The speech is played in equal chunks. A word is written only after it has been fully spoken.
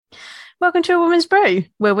Welcome to A Woman's Brew,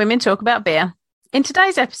 where women talk about beer. In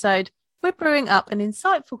today's episode, we're brewing up an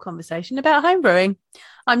insightful conversation about home brewing.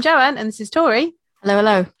 I'm Joanne and this is Tori. Hello,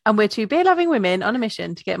 hello. And we're two beer-loving women on a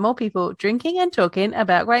mission to get more people drinking and talking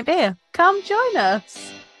about great beer. Come join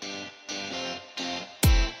us.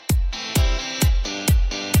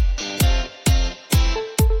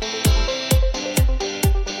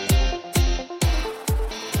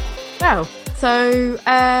 Well, so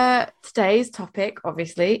today's topic,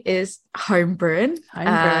 obviously, is home brewing.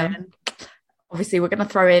 Obviously, we're going to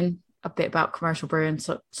throw in a bit about commercial brewing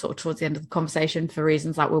sort of towards the end of the conversation for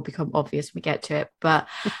reasons that will become obvious when we get to it. But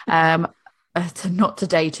not to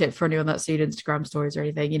date it for anyone that's seen Instagram stories or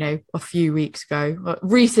anything, a few weeks ago,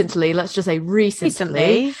 recently, let's just say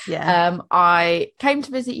recently, I came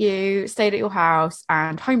to visit you, stayed at your house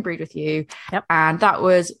and homebrewed with you. Yep. And that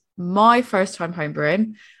was my first time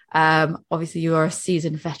homebrewing. Obviously you are a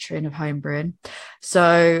seasoned veteran of homebrewing.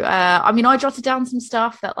 So, I jotted down some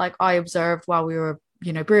stuff that I observed while we were,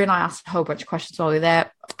 brewing. I asked a whole bunch of questions while we were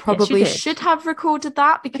there. Probably should have recorded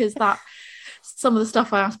that because some of the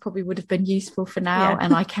stuff I asked probably would have been useful for now.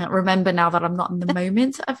 And I can't remember now that I'm not in the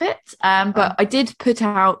moment of it. But I did put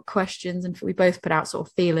out questions and we both put out sort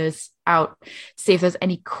of feelers out to see if there's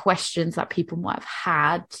any questions that people might have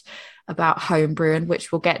had about home brewing,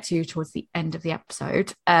 which we'll get to towards the end of the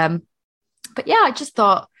episode. But yeah, I just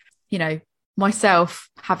thought, myself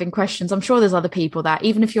having questions, I'm sure there's other people that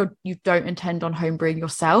even if you don't intend on home brewing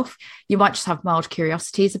yourself, you might just have mild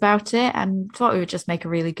curiosities about it, and thought it would just make a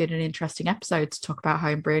really good and interesting episode to talk about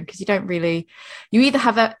home brewing, because you either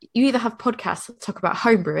have podcasts that talk about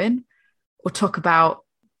home brewing or talk about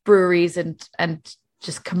breweries and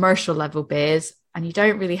just commercial level beers, and you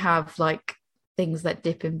don't really have things that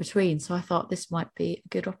dip in between. So I thought this might be a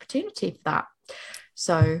good opportunity for that.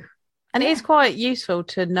 And it is quite useful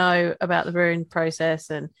to know about the brewing process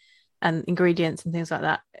and ingredients and things like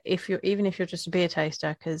that, even if you're just a beer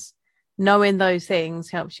taster, because knowing those things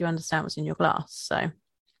helps you understand what's in your glass. So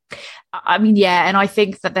and I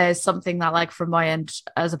think that there's something that from my end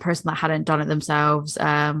as a person that hadn't done it themselves,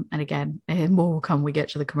 and again, more will come when we get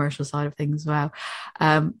to the commercial side of things as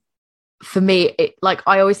well. For me,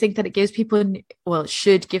 I always think that it gives people, it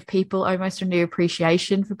should give people almost a new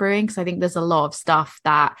appreciation for brewing, because I think there's a lot of stuff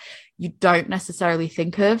that you don't necessarily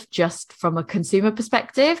think of just from a consumer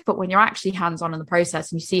perspective, but when you're actually hands-on in the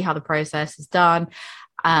process and you see how the process is done,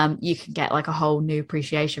 you can get a whole new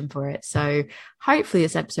appreciation for it. So hopefully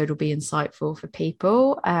this episode will be insightful for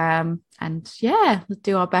people. And yeah, let's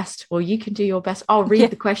do our best. Or you can do your best. I'll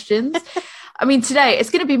read the questions. Today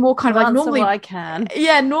it's going to be more kind of normally I can.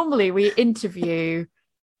 Yeah, normally we interview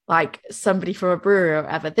somebody from a brewery or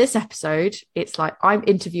whatever. This episode, it's I'm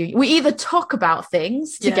interviewing. We either talk about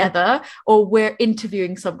things together or we're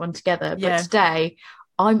interviewing someone together. But today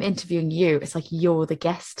I'm interviewing you. It's you're the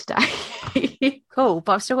guest today. Cool,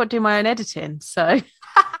 but I've still got to do my own editing. So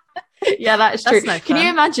yeah, that is true. No Can you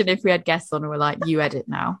imagine if we had guests on and we're you edit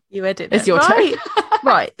now? You edit. It's your turn.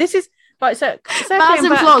 Right. This is right. So Baz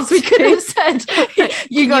and Flaws, we could have said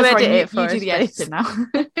you guys edit it for us, you do the editing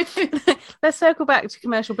now. Let's circle back to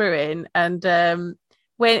commercial brewing, and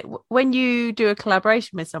when you do a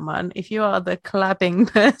collaboration with someone, if you are the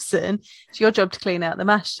collabing person, it's your job to clean out the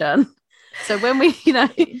mash tun. So when we,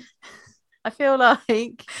 I feel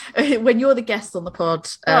when you're the guest on the pod,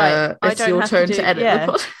 it's your turn to edit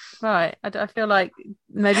the pod. Right. I feel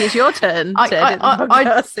maybe it's your turn to edit the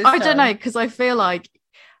podcast. I don't know, because I feel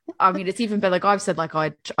it's even better. I've said,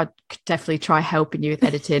 I'd definitely try helping you with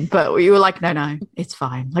editing, but you were no, it's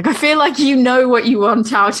fine. I feel you know what you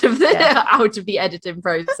want out of the editing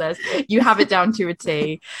process. You have it down to a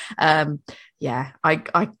T.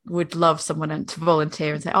 I would love someone to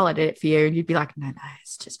volunteer and say, I'll edit it for you, and you'd be no,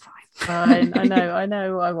 it's just fine. Fine. I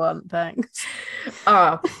know what I want. Thanks.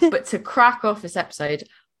 But to crack off this episode,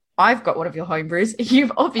 I've got one of your homebrews.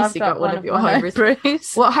 You've obviously got one of your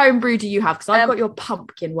homebrews. What homebrew do you have? Because I've got your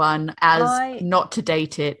pumpkin one. Not to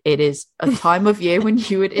date it, it is a time of year when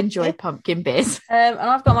you would enjoy pumpkin beers. And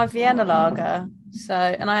I've got my Vienna lager.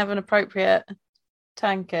 And I have an appropriate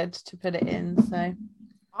tankard to put it in. So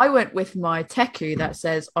I went with my teku that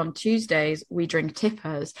says on Tuesdays we drink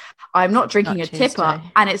tippers. I'm not drinking a tipper,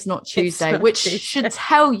 and it's not Tuesday, which should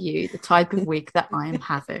tell you the type of week that I am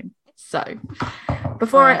having. So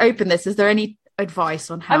before I open this, is there any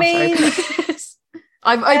advice on how to open this?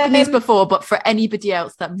 I've opened these before, but for anybody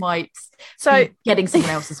else that might be getting someone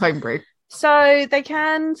else's homebrew. So they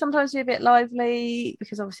can sometimes be a bit lively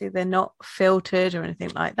because obviously they're not filtered or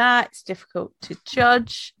anything like that. It's difficult to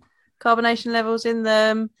judge carbonation levels in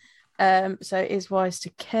them. So it is wise to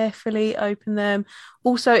carefully open them.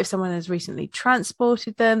 Also, if someone has recently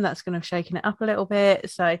transported them, that's going to have shaken it up a little bit.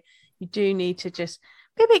 So you do need to just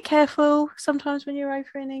be a bit careful sometimes when you're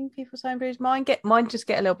opening people's home brews. Mine just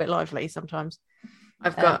get a little bit lively sometimes.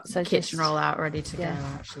 I've got kitchen roll out ready to go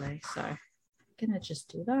actually. So I'm gonna just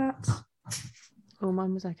do that. Oh,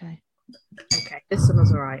 mine was okay. Okay, this one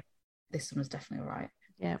was all right. This one was definitely all right.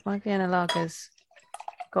 Yeah, my Vienna Lager's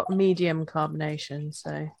got medium carbonation,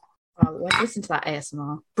 so listen to that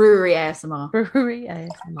ASMR. Brewery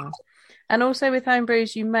ASMR. And also with home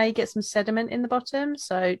brews, you may get some sediment in the bottom,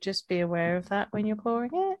 so just be aware of that when you're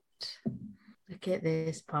pouring it. Look at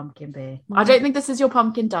this pumpkin beer. I don't think this is your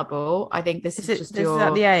pumpkin double. I think this is just your... Is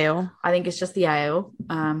that the ale? I think it's just the ale.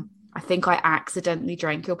 I think I accidentally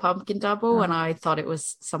drank your pumpkin double and I thought it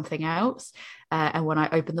was something else. And when I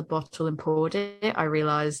opened the bottle and poured it, I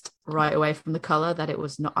realised right away from the colour that it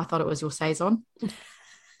was not... I thought it was your Saison.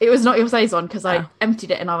 It was not your Saison because I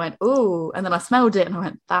emptied it and I went, ooh. And then I smelled it and I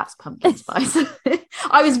went, that's pumpkin spice.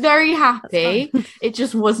 I was very happy. It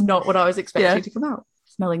just was not what I was expecting to come out.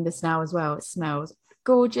 Smelling this now as well. It smells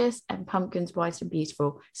gorgeous and pumpkin spice and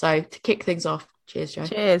beautiful. So to kick things off, cheers, Jo.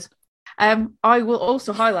 Cheers. I will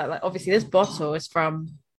also highlight, like, obviously this bottle is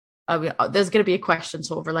from, there's going to be a question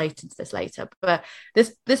sort of related to this later, but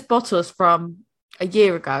this bottle is from a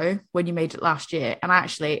year ago when you made it last year, and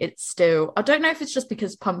actually it's still, I don't know if it's just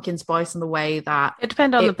because pumpkin spice and the way that it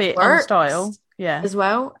depends on the bit on the style, as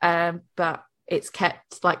well, but it's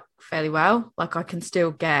kept like fairly well. Like I can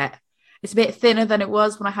still get, it's a bit thinner than it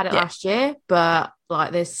was when I had it last year, but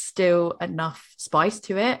like there's still enough spice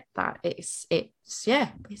to it that it's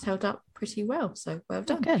held up pretty well. So well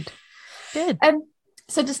done. Good.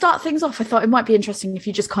 So to start things off, I thought it might be interesting if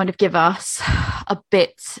you just kind of give us a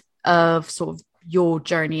bit of sort of your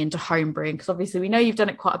journey into homebrewing, because obviously we know you've done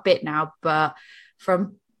it quite a bit now, but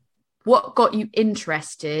from what got you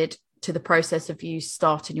interested to the process of you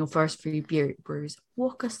starting your first few brews,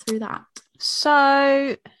 walk us through that. So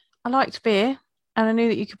I liked beer and I knew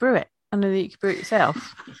that you could brew it. I knew that you could brew it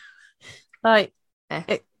yourself.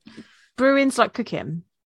 Brewing's like cooking.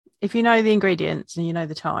 If you know the ingredients and you know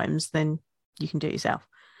the times, then you can do it yourself.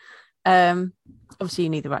 Obviously you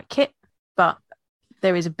need the right kit, but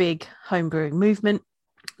there is a big home brewing movement.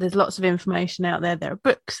 There's lots of information out there. There are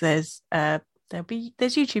books, there's YouTube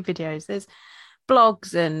videos, there's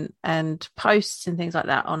blogs and posts and things like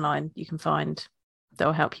that online you can find that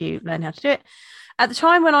will help you learn how to do it. At the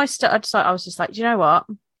time when I started, I was just like, do you know what?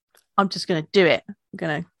 I'm just going to do it. I'm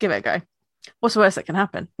going to give it a go. What's the worst that can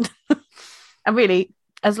happen? And really,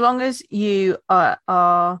 as long as you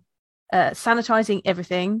are sanitizing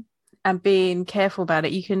everything and being careful about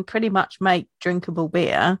it, you can pretty much make drinkable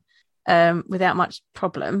beer without much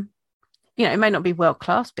problem. You know, it may not be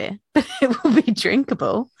world-class beer, but it will be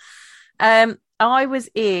drinkable. I was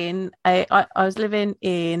living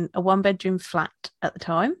in a one-bedroom flat at the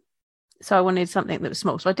time. So I wanted something that was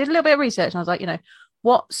small. So I did a little bit of research and I was like, you know,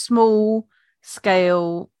 what small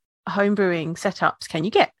scale home brewing setups can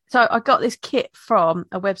you get? So I got this kit from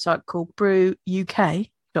a website called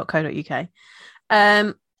brewuk.co.uk.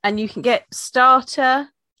 And you can get starter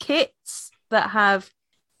kits that have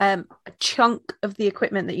a chunk of the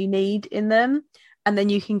equipment that you need in them. And then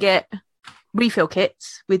you can get refill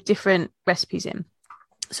kits with different recipes in.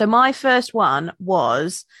 So my first one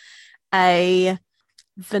was a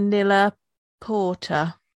vanilla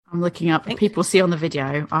porter. I'm looking up. People see on the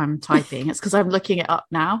video I'm typing. It's because I'm looking it up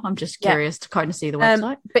now. I'm just curious to kind of see the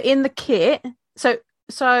website. But in the kit, so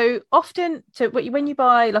often, when you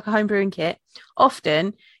buy like a home brewing kit,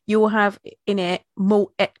 often you will have in it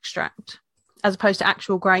malt extract as opposed to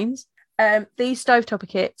actual grains. These stovetopper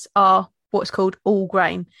kits are what's called all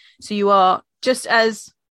grain. So you are, just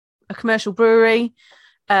as a commercial brewery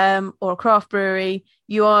or a craft brewery,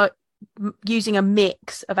 you are using a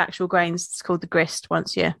mix of actual grains. It's called the grist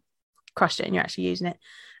once you crushed it and you're actually using it.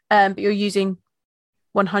 But you're using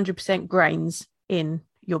 100% grains in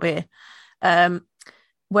your beer.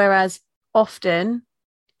 Whereas often,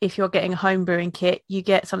 if you're getting a home brewing kit, you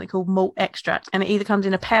get something called malt extract, and it either comes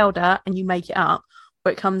in a powder and you make it up,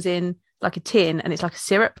 or it comes in like a tin and it's like a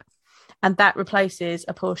syrup, and that replaces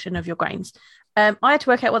a portion of your grains. I had to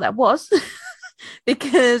work out what that was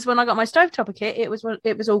because when I got my stovetopper kit, it was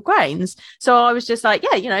all grains. So I was just like,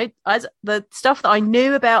 yeah, you know, as the stuff that I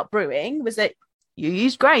knew about brewing was that you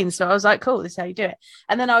use grains. So I was like, cool, this is how you do it.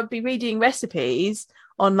 And then I would be reading recipes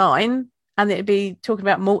online and it'd be talking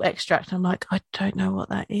about malt extract. I'm like, I don't know what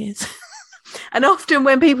that is. And often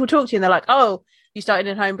when people talk to you and they're like, oh, you started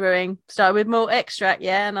in home brewing, started with malt extract,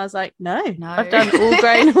 yeah? And I was like, no. I've done all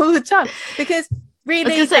grain all the time. Because I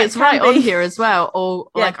was gonna say it's right on here as well. Or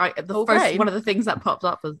the first grain. one of the things that pops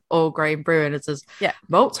up was all grain brewing. It says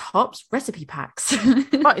malt, hops, recipe packs.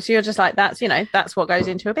 Right, so you're just like, that's what goes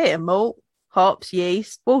into a beer: malt, hops,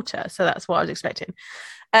 yeast, water. So that's what I was expecting.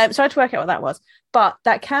 So I had to work out what that was, but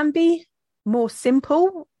that can be more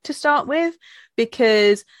simple to start with,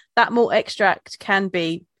 because that malt extract can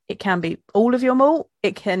be all of your malt.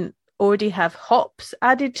 It can already have hops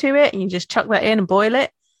added to it, and you just chuck that in and boil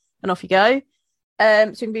it, and off you go. So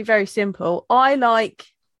it can be very simple. I like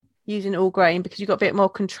using all grain because you've got a bit more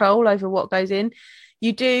control over what goes in.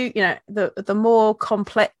 You do, the more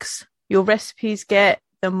complex your recipes get,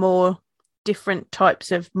 the more different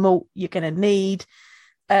types of malt you're going to need.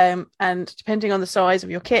 And depending on the size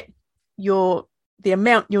of your kit, the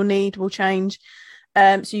amount you'll need will change.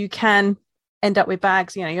 So you can end up with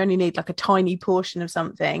bags, you only need like a tiny portion of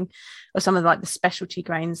something, or some of like the specialty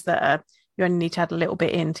grains that you only need to add a little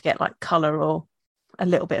bit in to get like colour or a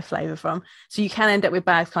little bit of flavour from. So you can end up with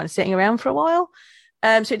bags kind of sitting around for a while.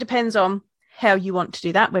 So it depends on how you want to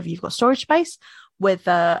do that, whether you've got storage space,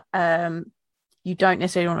 whether you don't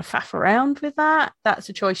necessarily want to faff around with that. That's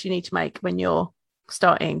a choice you need to make when you're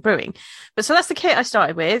starting brewing. But so that's the kit I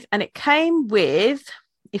started with, and it came with,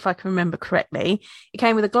 if I can remember correctly, it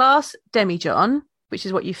came with a glass demijohn, which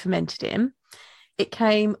is what you fermented in. It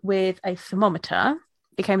came with a thermometer.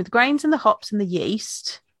 It came with the grains and the hops and the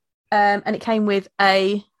yeast. And it came with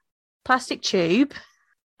a plastic tube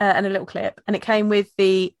and a little clip. And it came with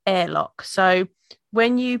the airlock. So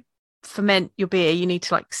when you ferment your beer, you need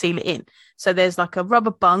to like seal it in. So there's like a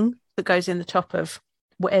rubber bung that goes in the top of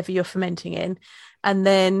whatever you're fermenting in. And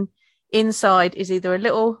then inside is either a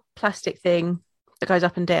little plastic thing that goes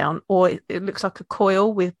up and down, or it looks like a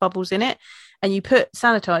coil with bubbles in it. And you put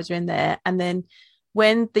sanitizer in there. And then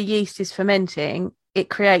when the yeast is fermenting, it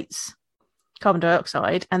creates carbon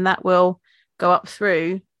dioxide, and that will go up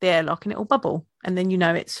through the airlock and it will bubble. And then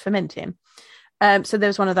it's fermenting. So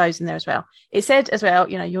there's one of those in there as well. It said as well,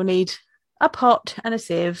 you'll need a pot and a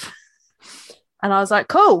sieve. And I was like,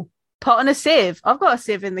 cool, pot and a sieve. I've got a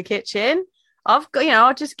sieve in the kitchen. I've got,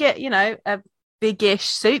 I'll just get, a big-ish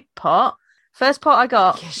soup pot. First pot I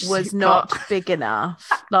got was not big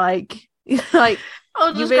enough. Like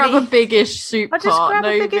I'll just grab a big-ish soup pot. I'll just grab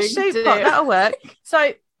a big-ish soup pot. That'll work.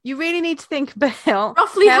 So you really need to think about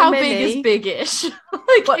roughly how big is biggish.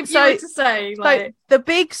 If you were to say, so the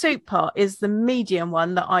big soup pot is the medium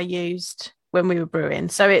one that I used when we were brewing.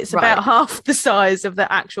 So it's about half the size of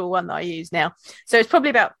the actual one that I use now. So it's probably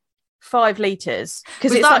about 5 litres.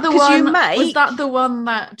 Was that the one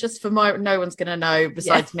that, just for no one's going to know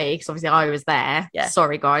besides me, because obviously I was there. Yeah.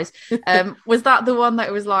 Sorry, guys. Was that the one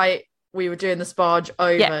that was like, we were doing the sparge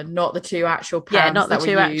over, not the 2 actual pans not the that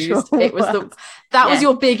 2 we used. It was was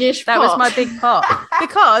your biggish pot. That was my big pot.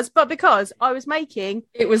 because I was making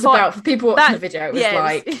it was about, for people watching the video, it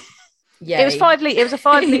was it was 5 litre. It was a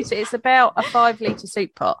 5 litre. It's about a 5 litre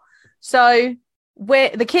soup pot. So where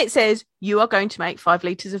the kit says you are going to make 5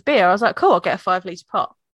 litres of beer, I was like, cool, I'll get a 5 litre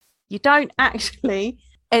pot. You don't actually,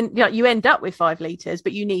 and you end up with 5 litres,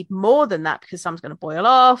 but you need more than that, because some's going to boil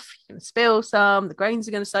off, you're going to spill some, the grains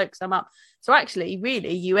are going to soak some up. So actually,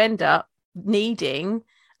 really, you end up needing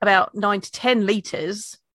about 9 to 10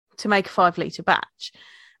 litres to make a 5 litre batch.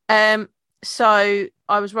 So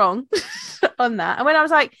I was wrong on that. And when I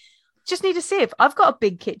was like, just need a sieve. I've got a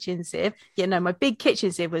big kitchen sieve. My big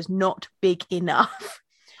kitchen sieve was not big enough.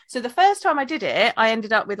 So the first time I did it, I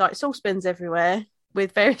ended up with like saucepans everywhere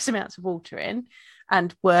with various amounts of water in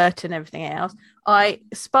and wort and everything else. I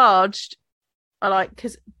sparged,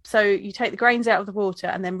 so you take the grains out of the water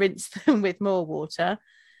and then rinse them with more water.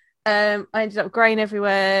 I ended up with grain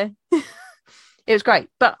everywhere. It was great.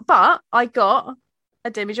 But I got a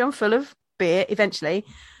demijohn full of beer eventually.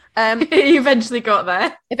 You eventually got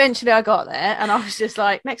there. Eventually I got there, and I was just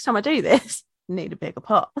like, next time I do this, I need a bigger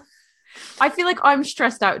pot. I feel like I'm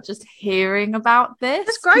stressed out just hearing about this.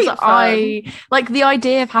 It's great. I like the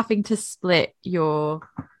idea of having to split your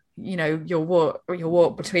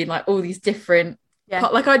wort between like all these different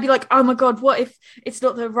like I'd be like, oh my god, what if it's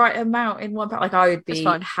not the right amount in one pot? Like I would be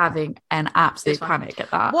having an absolute panic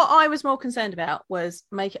at that. What I was more concerned about was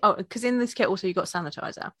because in this kit also you got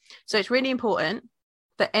sanitizer, so it's really important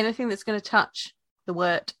that anything that's going to touch the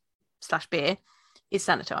wort/beer is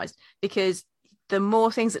sanitized, because the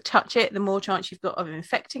more things that touch it, the more chance you've got of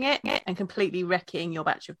infecting it and completely wrecking your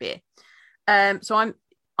batch of beer. So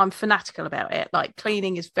I'm fanatical about it. Like,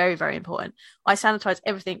 cleaning is very, very important. I sanitize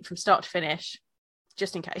everything from start to finish,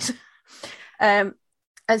 just in case. And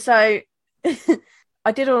so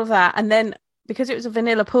I did all of that. And then because it was a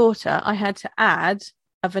vanilla porter, I had to add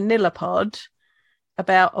a vanilla pod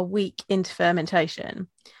about a week into fermentation.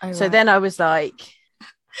 Oh, so right. then I was like,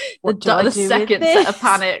 what do I do second with set of this?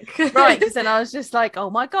 panic. Right, because then I was just like, oh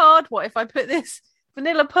my God, what if I put this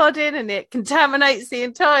vanilla pod in and it contaminates the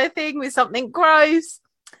entire thing with something gross?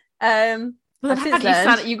 Well,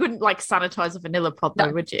 how do you couldn't like sanitize a vanilla pod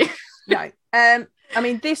though, would you? No. I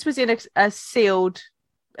mean, this was in a sealed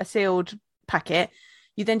packet.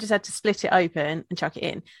 You then just had to split it open and chuck it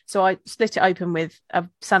in. So I split it open with a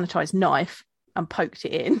sanitized knife and poked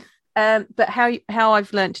it in. But how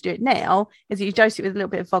I've learned to do it now is that you dose it with a little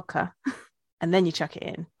bit of vodka and then you chuck it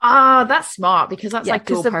in. Ah, that's smart, because that's like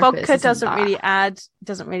because dual the purpose, vodka doesn't that?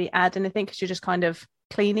 really add anything, because you're just kind of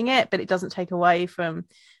cleaning it, but it doesn't take away from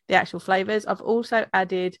the actual flavors. I've also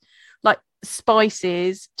added like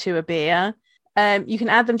spices to a beer. You can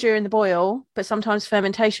add them during the boil, but sometimes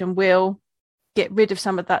fermentation will get rid of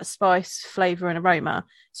some of that spice flavor and aroma.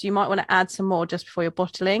 So you might want to add some more just before you're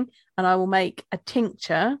bottling. And I will make a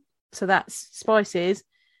tincture. So that's spices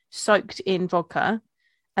soaked in vodka.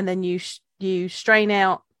 And then you strain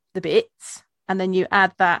out the bits, and then you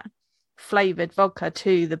add that flavored vodka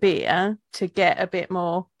to the beer to get a bit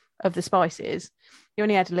more of the spices. You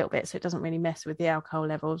only add a little bit, so it doesn't really mess with the alcohol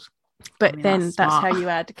levels. But then that's how you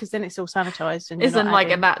add, because then it's all sanitized. And isn't like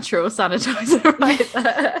a natural sanitizer, right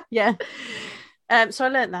there. Yeah. So I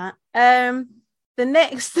learned that. The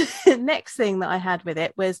next thing that I had with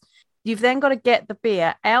it was, you've then got to get the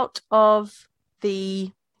beer out of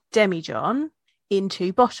the demijohn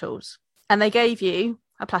into bottles, and they gave you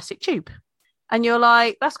a plastic tube, and you're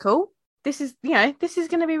like, that's cool. This is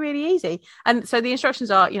going to be really easy. And so the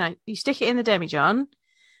instructions are, you stick it in the demijohn,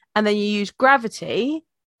 and then you use gravity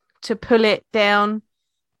to pull it down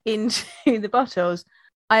into the bottles.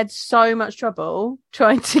 I had so much trouble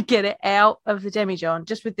trying to get it out of the demijohn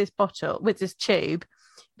just with this tube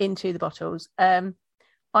into the bottles.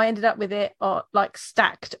 I ended up with it like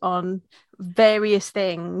stacked on various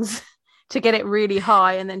things to get it really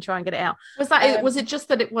high and then try and get it out. Was that was it just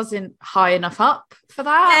that it wasn't high enough up for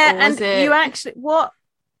that? Yeah, and you actually what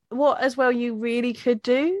as well you really could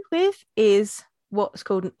do with is what's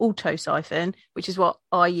called an auto siphon, which is what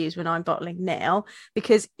I use when I'm bottling now,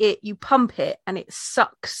 because you pump it and it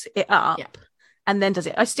sucks it up. Yeah. And then does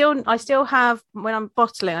it. I still have, when I'm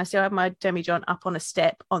bottling, I still have my demijohn up on a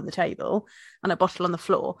step on the table and a bottle on the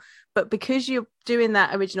floor. But because you're doing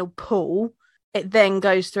that original pull, it then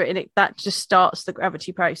goes through it, and that just starts the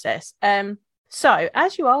gravity process. So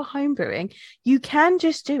as you are home brewing, you can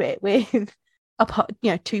just do it with a pot,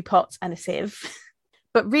 2 pots and a sieve.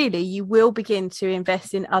 But really, you will begin to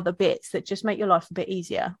invest in other bits that just make your life a bit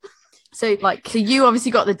easier. So you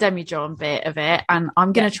obviously got the demijohn bit of it, and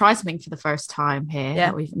I'm going to try something for the first time here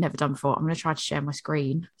that we've never done before. I'm going to try to share my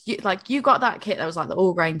screen. You got that kit that was like the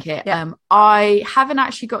all grain kit. Yeah. I haven't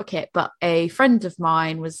actually got a kit, but a friend of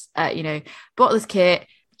mine was, bought this kit,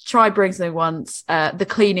 tried brewing something once. The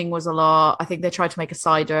cleaning was a lot. I think they tried to make a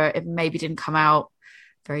cider. It maybe didn't come out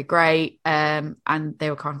very great. And they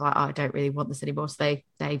were kind of like, oh, I don't really want this anymore. So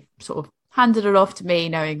they sort of handed it off to me,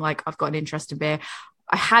 knowing like I've got an interest in beer.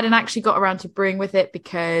 I hadn't actually got around to brewing with it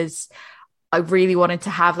because I really wanted to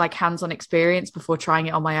have like hands-on experience before trying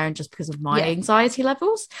it on my own, just because of my anxiety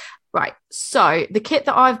levels. Right. So the kit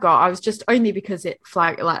that I've got, I was just only because it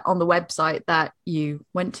flagged like on the website that you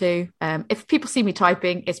went to. If people see me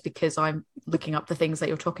typing, it's because I'm looking up the things that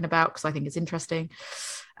you're talking about, because I think it's interesting.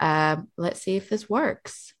 Let's see if this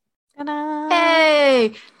works. Ta-da.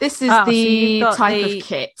 Hey, this is the type of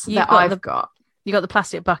kit that I've got. You got the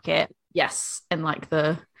plastic bucket. Yes, and like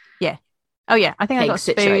the oh yeah, I think I got a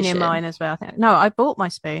spoon in mine as well. I bought my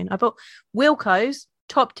spoon. I bought Wilko's.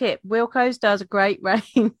 Top tip: Wilko's does a great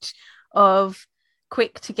range of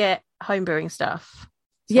quick to get home brewing stuff.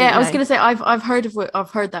 So, I was going to say I've heard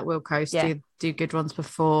that Wilko's do good ones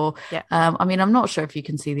before. Yeah. I mean, I'm not sure if you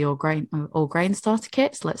can see the all grain starter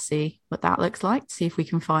kits. Let's see what that looks like. See if we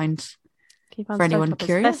can find for anyone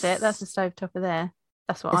curious. That's it. That's the stovetopper there.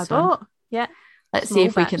 That's what I bought. Yeah. Let's see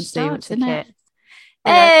if we can see what's in it.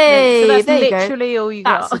 Hey, so that's literally all you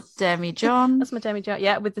got. That's a demijohn. That's my demijohn.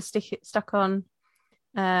 Yeah, with the stuck on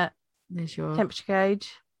there's your temperature gauge,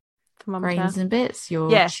 grains and bits. Your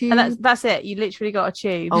tube. And that's it. You literally got a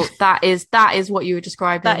tube. Oh, that is what you were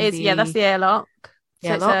describing. That is that's the airlock.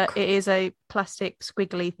 Airlock. It is a plastic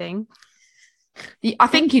squiggly thing. I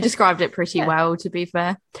think you described it pretty well, to be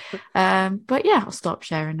fair. But yeah, I'll stop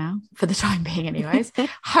sharing now for the time being anyways.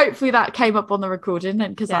 Hopefully that came up on the recording,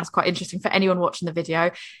 and because that's quite interesting for anyone watching the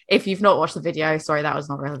video. If you've not watched the video, sorry, that was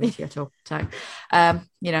not relevant to you at all. So I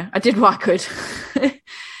did what I could.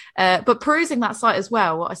 But perusing that site as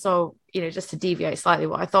well, what I saw, just to deviate slightly,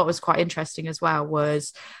 what I thought was quite interesting as well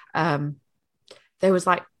was there was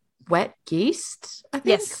like wet yeast, I think.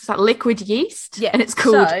 Yes. It's like liquid yeast. Yeah. And it's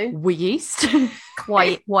called yeast. Yeast.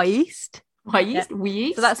 Yeast. Yeah.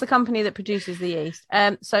 Yeast. So that's the company that produces the yeast.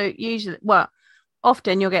 So usually,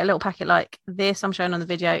 often you'll get a little packet like this I'm showing on the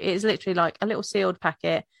video. It is literally like a little sealed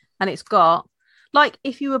packet, and it's got, like,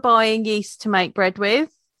 if you were buying yeast to make bread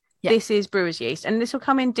with, this is brewer's yeast, and this will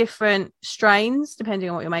come in different strains depending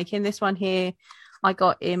on what you're making. This one here I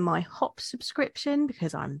got in my hop subscription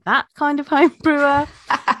because I'm that kind of home brewer.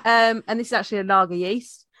 And this is actually a lager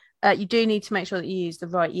yeast. You do need to make sure that you use the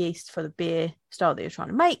right yeast for the beer style that you're trying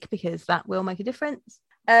to make, because that will make a difference.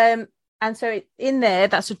 And so in there,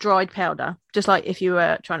 that's a dried powder, just like if you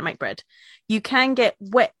were trying to make bread. You can get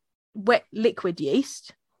wet liquid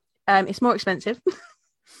yeast. It's more expensive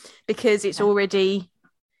because it's already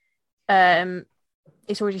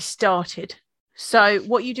started. So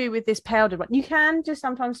what you do with this powdered one, you can just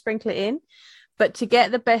sometimes sprinkle it in, but to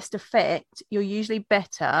get the best effect, you're usually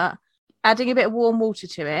better adding a bit of warm water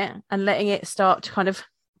to it and letting it start to kind of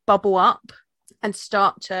bubble up and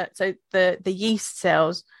start to, so the yeast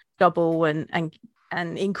cells double and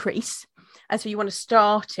increase. And so you want to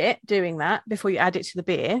start it doing that before you add it to the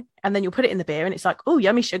beer, and then you'll put it in the beer and it's like, oh,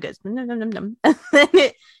 yummy sugars. Nom, nom, nom, nom. And then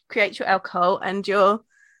it creates your alcohol and your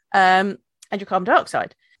carbon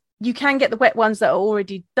dioxide. You can get the wet ones that are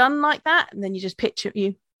already done like that, and then you just pitch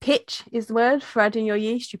is the word for adding your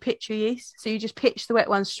yeast. You pitch your yeast, so you just pitch the wet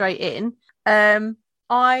ones straight in.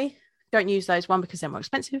 I don't use those, one, because they're more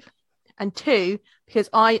expensive, and two, because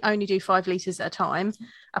I only do 5 litres at a time.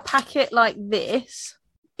 A packet like this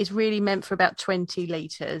is really meant for about 20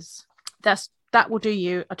 litres. That will do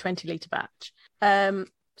you a 20 litre batch.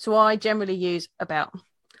 So I generally use about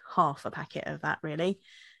half a packet of that, really.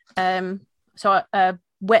 So a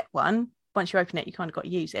wet one, once you open it, you kind of got to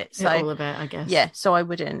use it. So all of it, I guess. Yeah. So I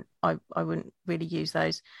wouldn't really use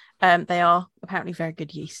those. They are apparently very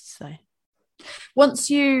good yeasts, though. Once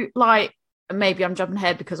you, like, maybe I'm jumping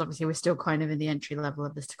ahead because obviously we're still kind of in the entry level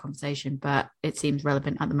of this conversation, but it seems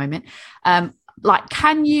relevant at the moment. Like,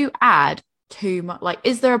 can you add too much? Like,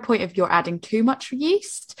 is there a point of you're adding too much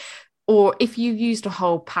yeast? Or if you used a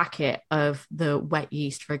whole packet of the wet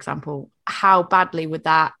yeast, for example, how badly would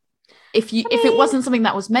that, if it wasn't something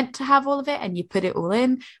that was meant to have all of it and you put it all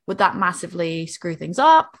in, would that massively screw things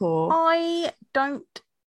up? Or I don't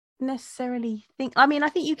necessarily think, I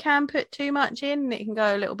think you can put too much in and it can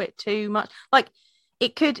go a little bit too much. Like,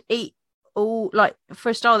 it could eat all, like, for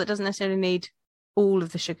a style that doesn't necessarily need all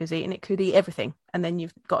of the sugars eaten, it could eat everything, and then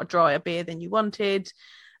you've got a drier beer than you wanted.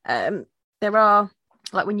 There are,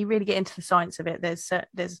 like, when you really get into the science of it,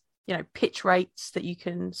 there's pitch rates that you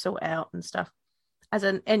can sort out and stuff. As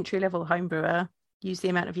an entry-level home brewer, use the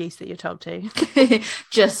amount of yeast that you're told to.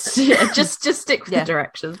 just stick with the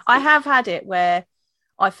directions. I have had it where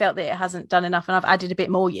I felt that it hasn't done enough, and I've added a bit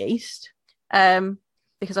more yeast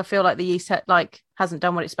because I feel like the yeast hasn't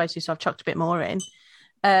done what it's supposed to, so I've chucked a bit more in.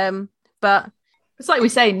 But it's like we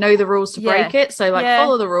say, know the rules to break it. So, like,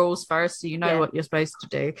 follow the rules first so you know what you're supposed to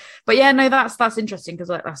do. But yeah, no, that's interesting because,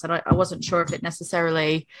 like I said, I wasn't sure if it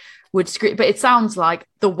necessarily would screw, but it sounds like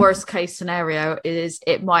the worst case scenario is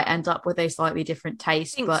it might end up with a slightly different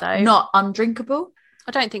taste, but not undrinkable.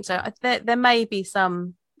 I don't think so. There may be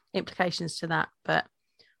some implications to that, but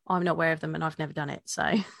I'm not aware of them and I've never done it.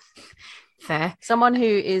 So fair. Someone who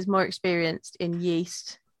is more experienced in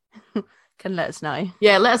yeast can let us know.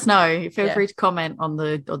 Yeah, let us know. Feel free to comment on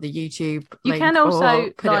the YouTube. You can also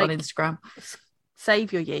put it on Instagram.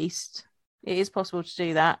 Save your yeast. It is possible to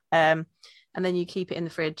do that, and then you keep it in the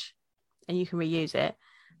fridge, and you can reuse it.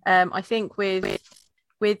 I think with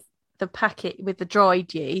the packet, with the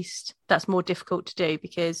dried yeast, that's more difficult to do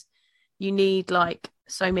because you need, like,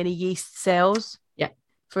 so many yeast cells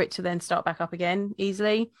for it to then start back up again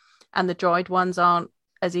easily, and the dried ones aren't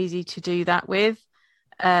as easy to do that with.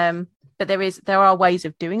 But there are ways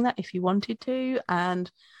of doing that if you wanted to. And,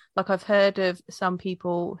 like, I've heard of some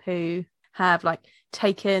people who have, like,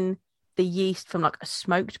 taken the yeast from, like, a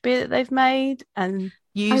smoked beer that they've made and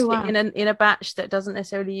used it in a batch that doesn't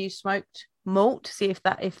necessarily use smoked malt to see if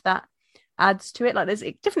that adds to it. Like, there's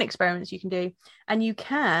different experiments you can do, and you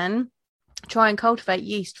can try and cultivate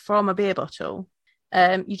yeast from a beer bottle.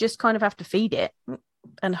 You just kind of have to feed it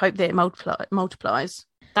and hope that it multiplies.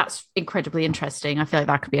 That's incredibly interesting. I feel like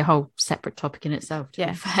that could be a whole separate topic in itself, to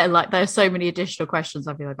be fair. Like, there's so many additional questions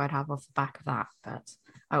I feel like I'd have off the back of that, but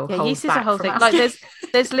I will hold yeast back is a whole thing. asking. Like,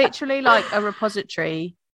 there's literally, like, a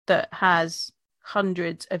repository that has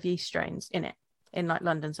hundreds of yeast strains in it in, like,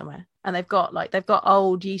 London somewhere, and they've got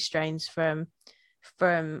old yeast strains from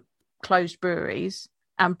closed breweries,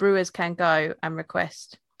 and brewers can go and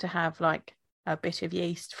request to have, like, a bit of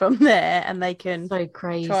yeast from there, and they can So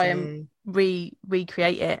crazy. try and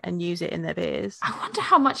recreate it and use it in their beers. I wonder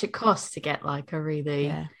how much it costs to get like a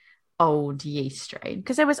really old yeast strain.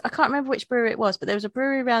 Because I can't remember which brewery it was, but there was a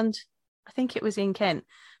brewery around, I think it was in Kent,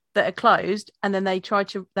 that had closed, and then they tried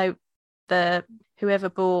to whoever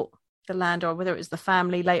bought the land, or whether it was the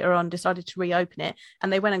family later on, decided to reopen it,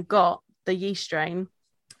 and they went and got the yeast strain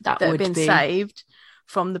that had been saved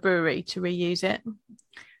from the brewery to reuse it.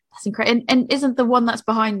 That's incredible. And isn't the one that's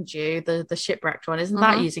behind you, the shipwrecked one, isn't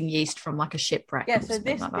that using yeast from like a shipwreck? Yeah, so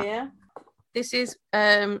this beer,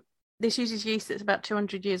 this uses yeast that's about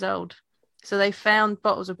 200 years old. So they found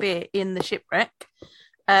bottles of beer in the shipwreck,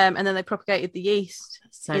 and then they propagated the yeast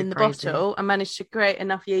in the bottle and managed to create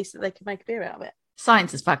enough yeast that they could make a beer out of it.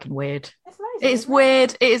 Science is fucking weird. It's amazing, it is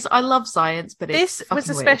weird. It is. I love science, but this was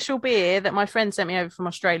a special beer that my friend sent me over from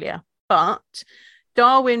Australia. But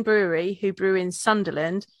Darwin Brewery, who brew in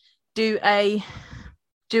Sunderland, do a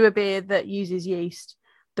beer that uses yeast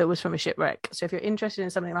that was from a shipwreck. So if you're interested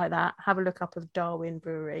in something like that, have a look up of Darwin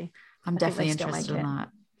Brewery. I'm definitely interested in that.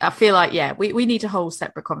 I feel like, we need a whole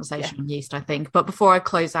separate conversation on yeast, I think. But before I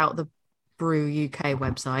close out the Brew UK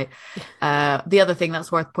website, the other thing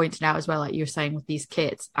that's worth pointing out as well, like you were saying with these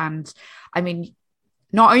kits, and I mean,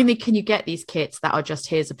 not only can you get these kits that are just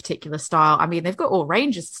here's a particular style, I mean, they've got all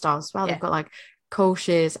ranges of styles as well. They've got like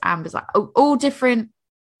Kolsch's, Ambers, like all different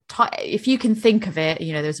if you can think of it,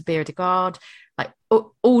 there's a beer de garde, like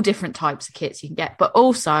all different types of kits you can get. But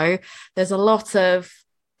also there's a lot of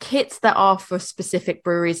kits that are for specific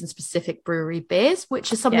breweries and specific brewery beers,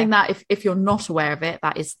 which is something that if you're not aware of it,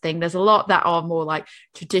 that is the thing. There's a lot that are more like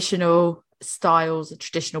traditional styles of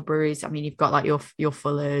traditional breweries. I mean, you've got like your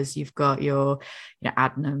Fullers, you've got your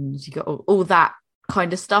Adnams, you've got all that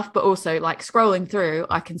kind of stuff. But also, like, scrolling through,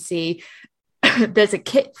 I can see there's a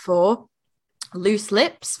kit for Loose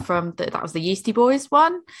Lips that was the Yeasty Boys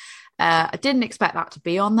one. I didn't expect that to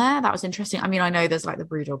be on there. That was interesting. I mean, I know there's like the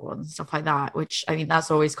Brewdog ones and stuff like that, which I mean, that's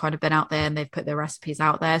always kind of been out there, and they've put their recipes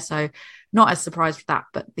out there. So not as surprised with that.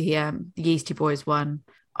 But the Yeasty Boys one,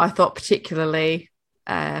 I thought particularly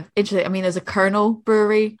interesting. I mean, there's a Colonel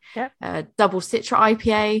Brewery, double Citra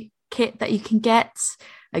IPA kit that you can get.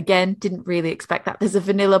 Again, didn't really expect that. There's a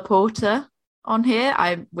vanilla porter on here.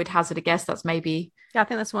 I would hazard a guess that's maybe I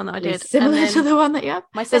think that's the one that I did, similar to the one that you have.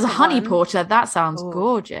 There's a honey porter that sounds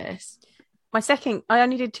gorgeous. I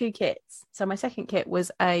only did 2 kits, so my second kit was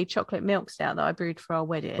a chocolate milk stout that I brewed for our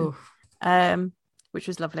wedding, which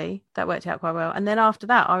was lovely. That worked out quite well. And then after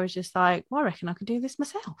that, I was just like, well, I reckon I could do this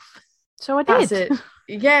myself. So I did. That's it.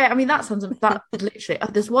 Yeah, I mean, that literally.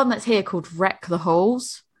 There's one that's here called Wreck the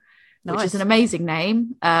Halls. Nice. Which is an amazing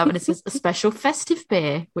name. And it says a special festive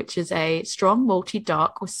beer, which is a strong malty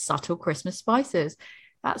dark with subtle Christmas spices.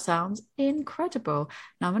 That sounds incredible.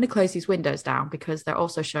 Now I'm going to close these windows down because they're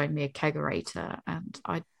also showing me a kegerator, and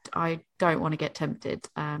I don't want to get tempted.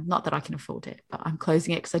 Not that I can afford it, but I'm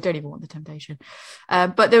closing it because I don't even want the temptation.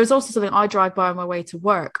 But there was also something I drive by on my way to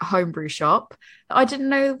work, a homebrew shop that I didn't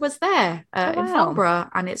know was there in Farnborough,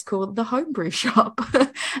 and it's called the Homebrew Shop.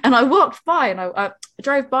 And I walked by, and I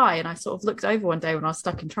drove by, and I sort of looked over one day when I was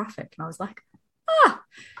stuck in traffic, and I was like,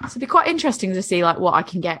 so it'd be quite interesting to see like what I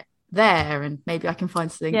can get there, and maybe I can find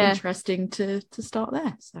something interesting to start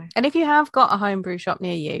there. So, and if you have got a homebrew shop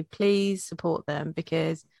near you, please support them,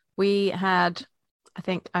 because we had, I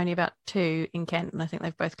think, only about 2 in Kent, and I think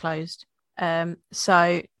they've both closed.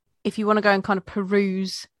 So if you want to go and kind of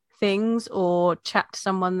peruse things or chat to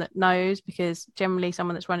someone that knows, because generally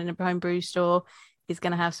someone that's running a homebrew store is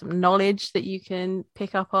going to have some knowledge that you can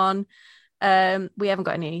pick up on. We haven't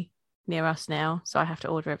got any near us now, so I have to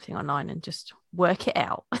order everything online and just work it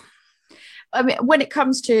out. I mean, when it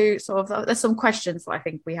comes to sort of, there's some questions that I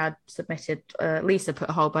think we had submitted. Lisa put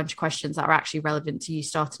a whole bunch of questions that are actually relevant to you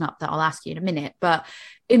starting up that I'll ask you in a minute. But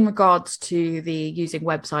in regards to the using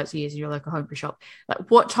websites or using your local homebrew shop,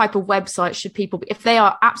 like what type of websites should people be, if they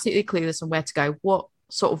are absolutely clueless on where to go, what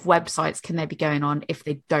sort of websites can they be going on if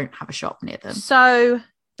they don't have a shop near them? So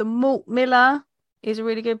the Malt Miller is a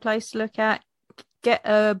really good place to look at. Get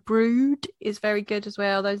Brewed is very good as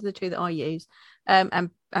well. Those are the 2 that I use.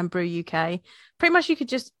 And Brew UK. Pretty much you could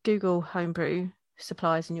just Google homebrew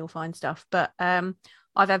supplies and you'll find stuff. But I've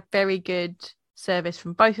had very good service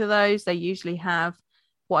from both of those. They usually have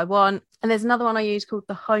what I want. And there's another one I use called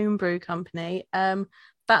the Homebrew Company.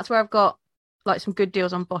 That's where I've got like some good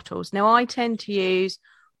deals on bottles. Now I tend to use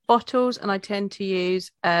bottles, and I tend to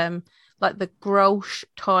use like the Grolsch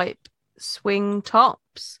type swing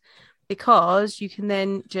tops, because you can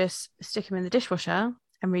then just stick them in the dishwasher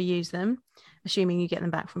and reuse them, assuming you get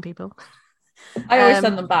them back from people. I always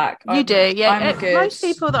send them back. You do, yeah. I'm good. Most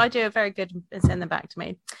people that I do are very good and send them back to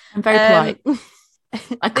me. I'm very polite.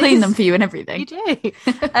 I clean them for you and everything. You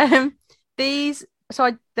do. These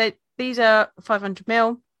are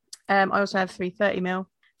 500ml. I also have 330ml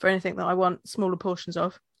for anything that I want smaller portions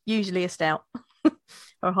of. Usually a stout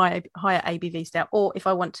or a higher ABV stout, or if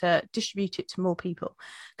I want to distribute it to more people,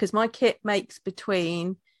 because my kit makes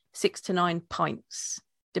between 6 to 9 pints,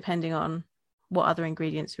 depending on what other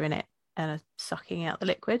ingredients are in it and are sucking out the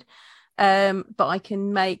liquid. But I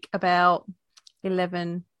can make about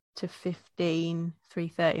 11 to 15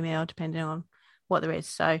 330ml, depending on what there is.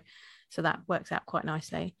 So that works out quite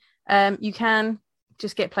nicely. You can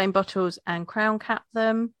just get plain bottles and crown cap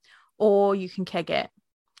them, or you can keg it.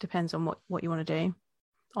 Depends on what you want to do.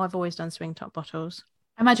 I've always done swing top bottles.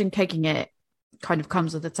 I imagine kegging it kind of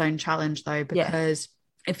comes with its own challenge, though, because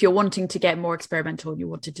if you're wanting to get more experimental and you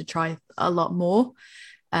wanted to try a lot more,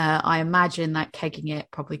 I imagine that kegging it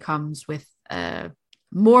probably comes with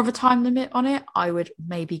more of a time limit on it, I would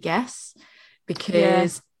maybe guess,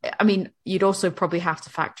 because I mean, you'd also probably have to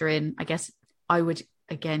factor in, I guess I would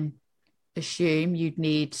again assume you'd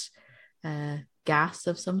need gas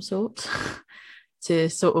of some sort to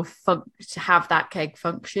sort of to have that keg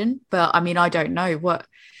function. But I mean, I don't know what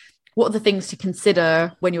are the things to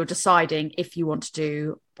consider when you're deciding if you want to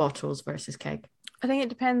do bottles versus keg. I think it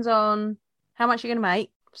depends on how much you're going to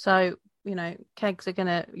make. So, you know, kegs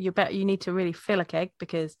are you need to really fill a keg,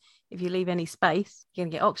 because if you leave any space, you're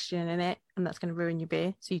going to get oxygen in it, and that's going to ruin your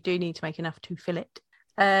beer. So you do need to make enough to fill it.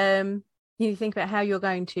 You need to think about how you're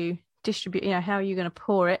going to distribute, you know, how you're going to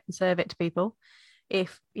pour it and serve it to people.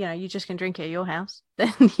 If, you know, you're just going to drink it at your house,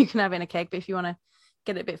 then you can have it in a keg. But if you want to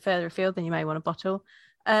get it a bit further afield, then you may want a bottle.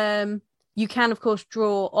 You can, of course,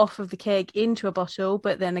 draw off of the keg into a bottle,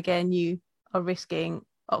 but then again, you are risking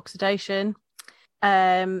oxidation.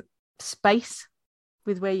 Space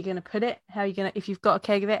with where you're going to put it, how you're going to, if you've got a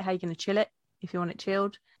keg of it, how you're going to chill it if you want it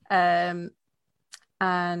chilled. And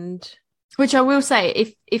which I will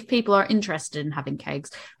say, if people are interested in having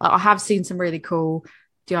kegs, I have seen some really cool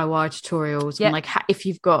DIY tutorials on like if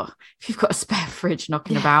you've got a spare fridge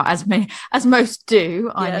knocking about, as most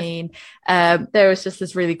do. I mean, there was just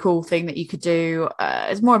this really cool thing that you could do.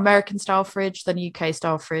 It's more American style fridge than UK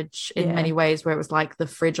style fridge in many ways, where it was like the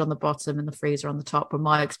fridge on the bottom and the freezer on the top. But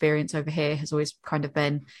my experience over here has always kind of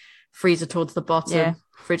been freezer towards the bottom,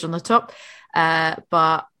 fridge on the top.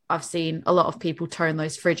 But I've seen a lot of people turn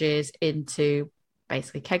those fridges into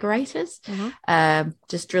basically kegerators,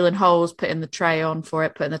 just drilling holes, putting the tray on for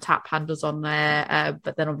it, putting the tap handles on there,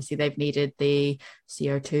 but then obviously they've needed the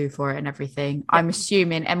CO2 for it and everything. I'm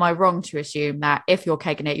assuming, am I wrong to assume that if you're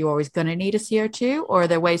kegging it, you're always going to need a CO2, or are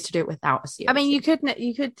there ways to do it without a CO2? I mean, you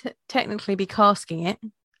could technically be casking it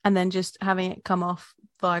and then just having it come off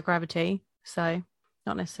via gravity, so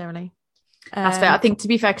not necessarily. That's fair. I think, to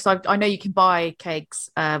be fair, because I know you can buy kegs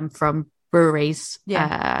from breweries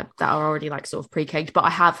that are already like sort of pre-kegged, but I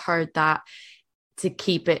have heard that to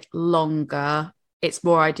keep it longer, it's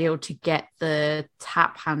more ideal to get the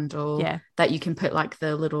tap handle that you can put like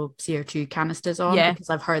the little CO2 canisters on, because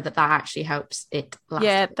I've heard that actually helps it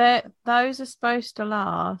last. Those are supposed to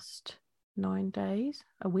last 9 days,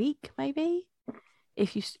 a week maybe,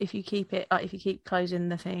 if you keep it, like if you keep closing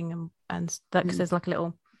the thing and that, because there's like a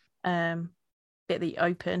little bit that you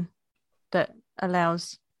open that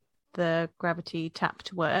allows the gravity tap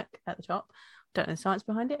to work at the top. Don't know the science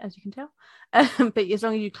behind it, as you can tell, but as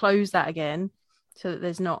long as you close that again so that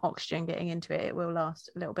there's not oxygen getting into it, it will last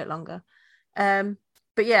a little bit longer. But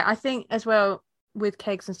yeah, I think as well with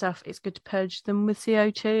kegs and stuff, it's good to purge them with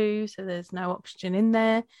CO2 so there's no oxygen in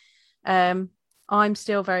there. I'm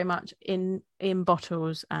still very much in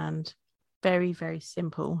bottles, and very, very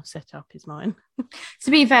simple setup is mine.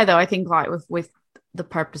 To be fair though, I think like with the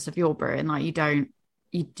purpose of your brewing, like you don't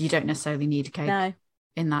necessarily need a keg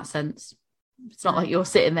in that sense. It's not like you're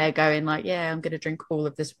sitting there going like, I'm going to drink all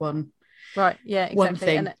of this one. Right. Yeah, exactly. One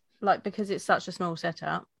thing. And like, because it's such a small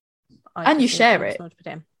setup. And you share it.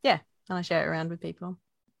 Yeah. And I share it around with people.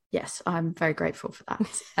 Yes, I'm very grateful for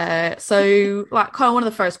that. So like kind of one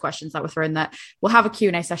of the first questions that were thrown, that we'll have a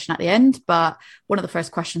Q&A session at the end, but one of the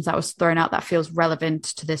first questions that was thrown out that feels relevant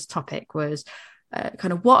to this topic was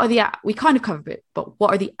kind of we kind of covered it, but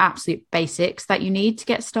what are the absolute basics that you need to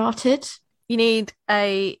get started? You need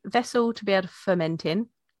a vessel to be able to ferment in,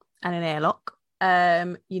 and an airlock.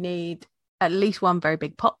 You need at least one very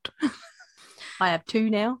big pot. I have 2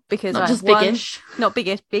 now, because not I just have biggish, not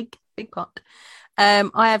biggest, big pot. I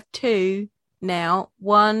have 2 now.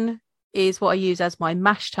 One is what I use as my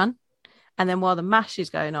mash tun, and then while the mash is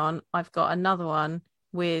going on, I've got another one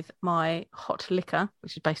with my hot liquor,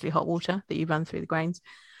 which is basically hot water that you run through the grains,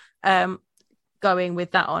 going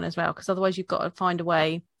with that on as well, because otherwise you've got to find a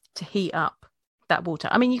way to heat up that water.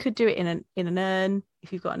 I mean, you could do it in an urn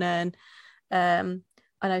if you've got an urn.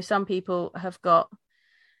 I know some people have got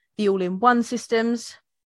the all-in-one systems,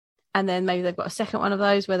 and then maybe they've got a second one of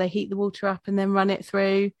those where they heat the water up and then run it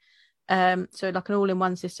through. So like an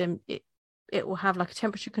all-in-one system, it will have like a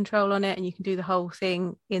temperature control on it, and you can do the whole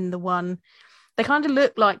thing in the one. They kind of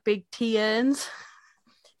look like big tea urns.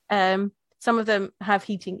 Some of them have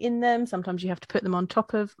heating in them. Sometimes you have to put them on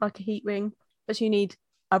top of like a heat ring. But you need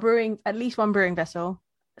at least one brewing vessel,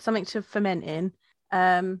 something to ferment in,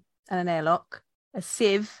 and an airlock, a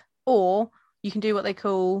sieve, or you can do what they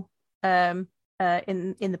call in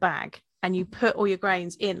the bag, and you put all your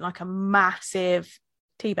grains in like a massive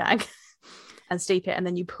tea bag and steep it, and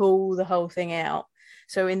then you pull the whole thing out.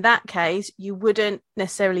 So in that case, you wouldn't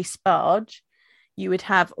necessarily sparge. You would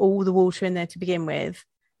have all the water in there to begin with,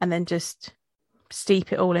 and then just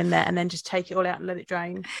steep it all in there, and then just take it all out and let it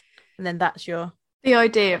drain. And then that's the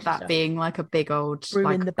idea of that being like a big old brew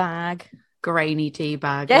like, in the bag, grainy tea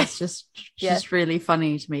bag. Yeah. It's just really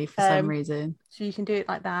funny to me for some reason. So you can do it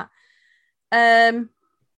like that.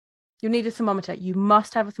 You'll need a thermometer. You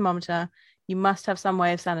must have a thermometer. You must have some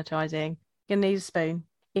way of sanitizing. You're gonna need a spoon,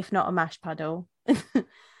 if not a mash paddle. I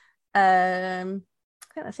think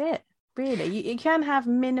that's it. Really, you can have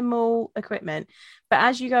minimal equipment, but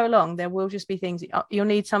as you go along, there will just be things. You'll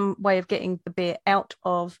need some way of getting the beer out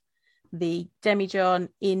of the demijohn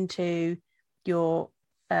into your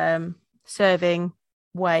serving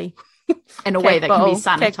way, in a way that bottle,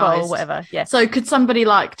 can be sanitized, bottle, whatever. Yeah. So could somebody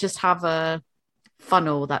like just have a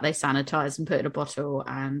funnel that they sanitize and put in a bottle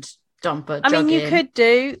and dump a jug you in? Could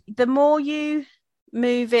do. The more you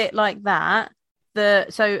move it like that,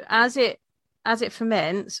 so as it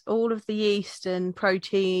ferments, all of the yeast and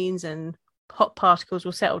proteins and hot particles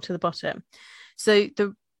will settle to the bottom. So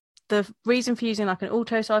the reason for using like an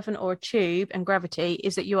auto siphon or a tube and gravity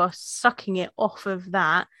is that you are sucking it off of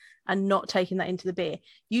that and not taking that into the beer.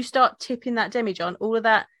 You start tipping that demijohn, all of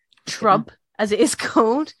that trub, as it is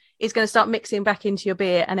called, is going to start mixing back into your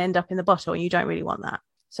beer and end up in the bottle, and you don't really want that.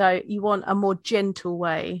 So you want a more gentle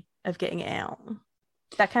way of getting it out.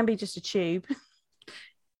 That can be just a tube.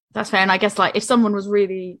 That's fair. And I guess like if someone was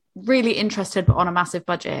really, really interested but on a massive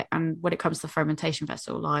budget, and when it comes to the fermentation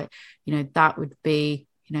vessel, like, that would be,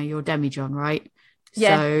 your demijohn, right?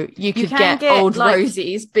 Yeah. So you could get old like,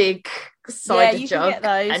 Rosie's big cider jug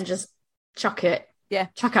and just chuck it. Yeah.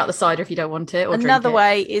 Chuck out the cider if you don't want it. Or another drink it.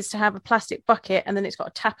 way is to have a plastic bucket, and then it's got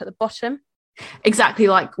a tap at the bottom. Exactly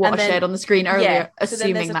like what I shared on the screen earlier, assuming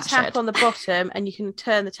so that there's a tap on the bottom, and you can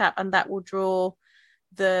turn the tap, and that will draw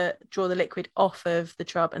the liquid off of the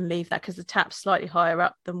trub and leave that, because the tap's slightly higher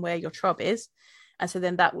up than where your trub is, and so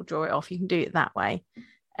then that will draw it off. You can do it that way.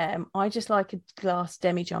 I just like a glass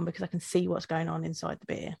demijohn because I can see what's going on inside the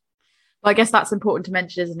beer. Well, I guess that's important to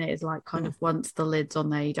mention, isn't it? Is like kind of once the lid's on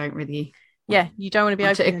there, you don't really you don't want to be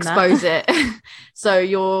able to expose it.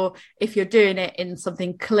 So if you're doing it in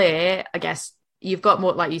something clear, I guess you've got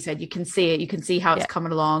more, like you said, you can see it, you can see how it's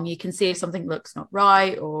coming along, you can see if something looks not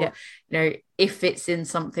right, or if it's in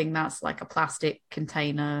something that's like a plastic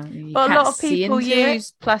container. A lot of people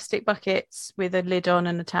use plastic buckets with a lid on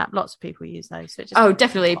and a tap. Lots of people use those. So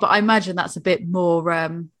definitely, but I imagine that's a bit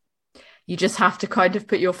more you just have to kind of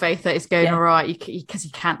put your faith that it's going all right, because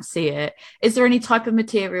you can't see it. Is there any type of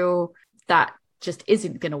material that just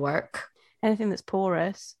isn't going to work? Anything that's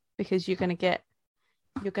porous, because you're going to get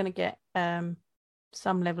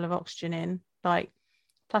some level of oxygen in, like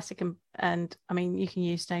plastic and I mean, you can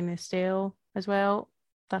use stainless steel as well.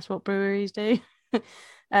 That's what breweries do.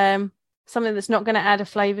 Something that's not going to add a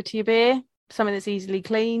flavour to your beer, something that's easily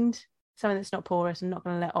cleaned, something that's not porous and not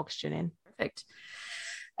going to let oxygen in. Perfect.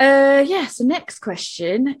 So next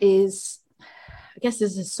question is, I guess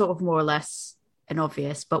this is sort of more or less an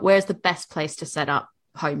obvious, but where's the best place to set up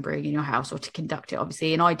home brewing in your house, or to conduct it?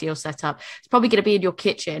 Obviously, an ideal setup, it's probably going to be in your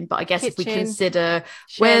kitchen, but I guess if we consider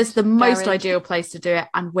where's the most ideal place to do it,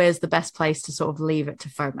 and where's the best place to sort of leave it to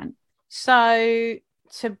ferment. So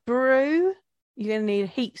to brew, you're going to need a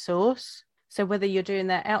heat source. So whether you're doing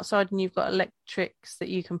that outside and you've got electrics that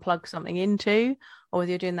you can plug something into, or whether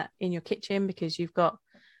you're doing that in your kitchen because you've got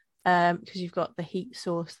the heat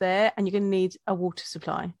source there, and you're going to need a water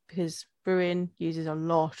supply, because brewing uses a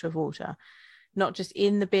lot of water, not just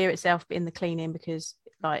in the beer itself, but in the cleaning, because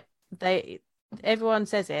like everyone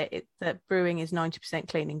says that brewing is 90%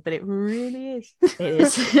 cleaning, but it really is. It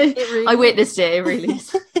is. I witnessed it. It really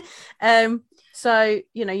is. So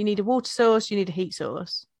you need a water source, you need a heat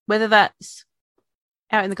source, whether that's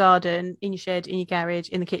out in the garden, in your shed, in your garage,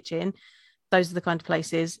 in the kitchen. Those are the kind of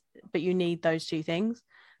places, but you need those two things.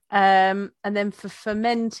 And then for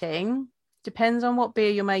fermenting, depends on what beer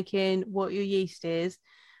you're making, what your yeast is,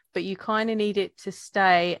 but you kind of need it to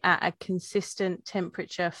stay at a consistent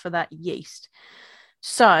temperature for that yeast.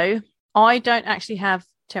 So I don't actually have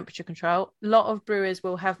temperature control. A lot of brewers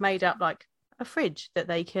will have made up like a fridge that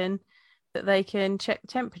they can check the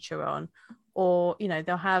temperature on, or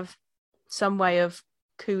they'll have some way of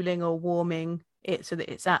cooling or warming it so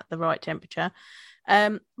that it's at the right temperature.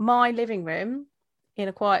 My living room in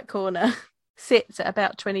a quiet corner sits at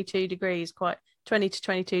about 20 to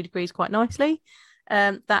 22 degrees quite nicely.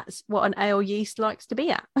 That's what an ale yeast likes to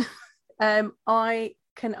be at. I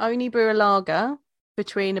can only brew a lager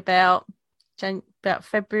between about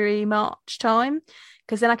February, March time,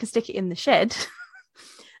 because then I can stick it in the shed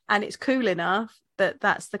and it's cool enough that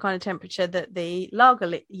that's the kind of temperature that the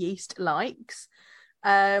lager yeast likes.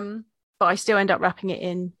 But I still end up wrapping it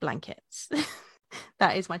in blankets.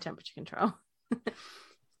 That is my temperature control.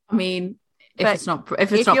 I mean, if it's not broke,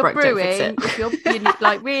 don't fix it. If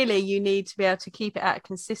you're really, you need to be able to keep it at a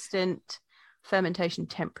consistent fermentation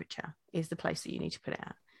temperature is the place that you need to put it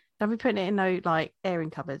at. Don't be putting it in no like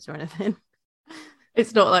airing cupboards or anything.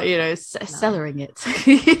 It's not like cellaring it.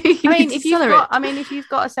 if you've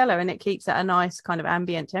got a cellar and it keeps at a nice kind of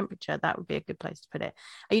ambient temperature, that would be a good place to put it.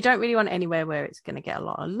 And you don't really want it anywhere where it's going to get a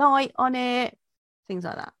lot of light on it, things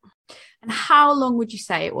like that. And how long would you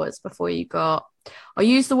say it was before you got? I'll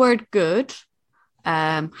use the word good.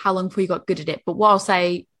 How long before you got good at it? But what I'll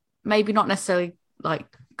say, maybe not necessarily like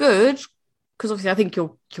good, because obviously I think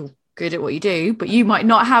you're good at what you do, but you might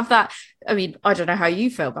not have that. I mean, I don't know how you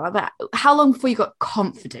feel about that. How long before you got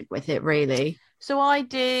confident with it, really? So I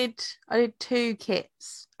did 2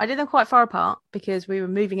 kits. I did them quite far apart because we were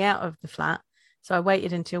moving out of the flat. So I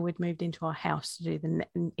waited until we'd moved into our house to do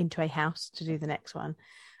into a house to do the next one.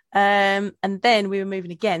 And then we were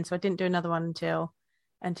moving again. So I didn't do another one until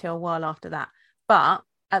a while after that. But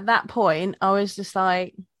at that point, I was just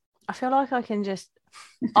like, I feel like I can just,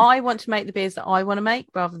 I want to make the beers that I want to make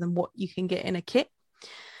rather than what you can get in a kit.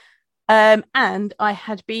 And I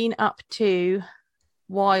had been up to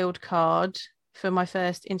Wildcard for my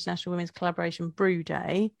first International Women's Collaboration Brew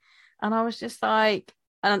Day. And I was just like,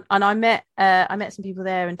 and I met some people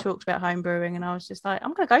there and talked about home brewing. And I was just like,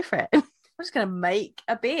 I'm going to go for it. I'm just going to make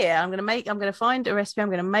a beer. I'm going to find a recipe. I'm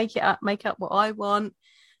going to make up what I want.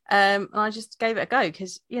 And I just gave it a go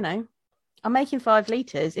because, I'm making 5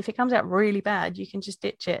 litres. If it comes out really bad, you can just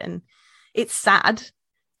ditch it. And it's sad,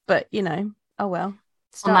 but, oh well.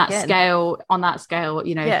 On that scale,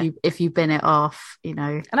 yeah. if you bin it off,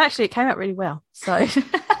 And actually it came out really well. So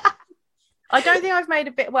I don't think I've made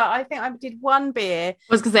a bit. Well, I think I did one beer. I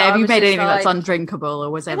was going to say, have you made anything that's undrinkable, or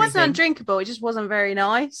was everything? It wasn't undrinkable. It just wasn't very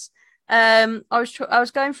nice. I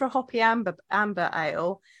was going for a hoppy amber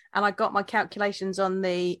ale, and I got my calculations on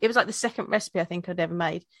it was like the second recipe I think I'd ever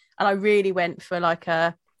made, and I really went for like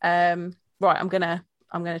a right. I'm gonna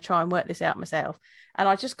try and work this out myself, and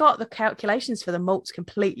I just got the calculations for the malts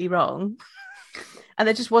completely wrong, and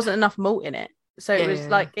there just wasn't enough malt in it. So it was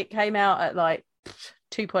like it came out at like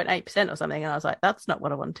 2.8% or something, and I was like, that's not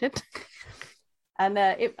what I wanted. And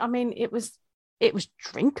it was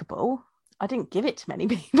drinkable. I didn't give it to many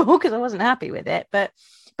people because I wasn't happy with it, but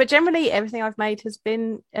generally everything I've made has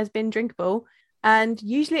been drinkable, and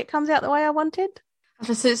usually it comes out the way I wanted.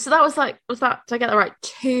 So that was that, did I get that right?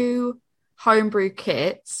 2 homebrew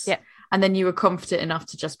kits. Yeah. And then you were confident enough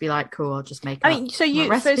to just be like, cool, I'll just make it. So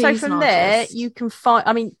from there you can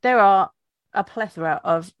find, there are a plethora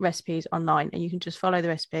of recipes online, and you can just follow the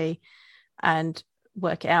recipe and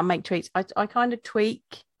work it out, make tweaks. I kind of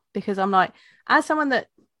tweak because I'm like, as someone that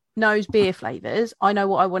knows beer flavors, I know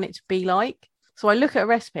what I want it to be like. So I look at a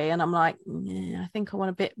recipe and I'm like, I think I want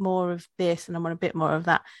a bit more of this and I want a bit more of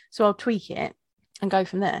that. So I'll tweak it and go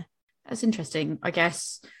from there. That's interesting, I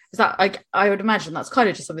guess. Is that I would imagine that's kind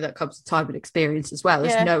of just something that comes with time and experience as well,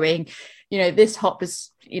 as knowing, this hop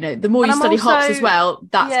is, the more you study hops as well,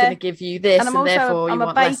 that's going to give you this, and therefore you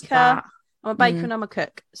want less of that. I'm a baker and I'm a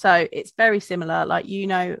cook, so it's very similar. Like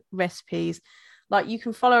recipes, like you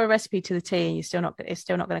can follow a recipe to the T, and it's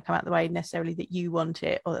still not going to come out the way necessarily that you want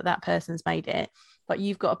it or that person's made it. But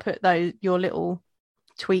you've got to put your little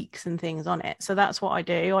tweaks and things on it. So that's what I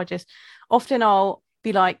do. I'll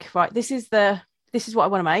be like, right, this is what I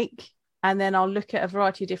want to make, and then I'll look at a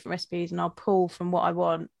variety of different recipes and I'll pull from what I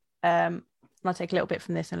want, and I'll take a little bit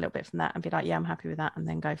from this and a little bit from that and be like, yeah, I'm happy with that, and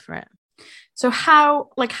then go for it. So how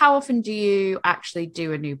often do you actually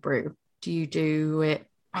do a new brew? Do you do it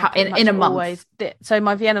in a month? Always. So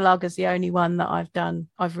my Vienna lager is the only one that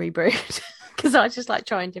I've rebrewed because I just like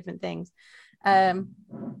trying different things.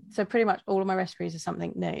 So pretty much all of my recipes are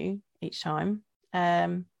something new each time.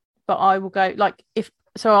 But I will go like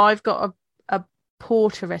I've got a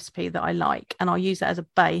porter recipe that I like, and I'll use that as a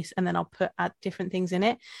base, and then I'll add different things in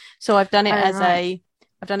it. So I've done it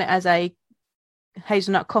as a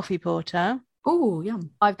hazelnut coffee porter. Oh,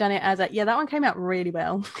 yum. I've done it as that one came out really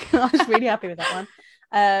well. I was really happy with that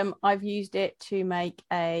one. I've used it to make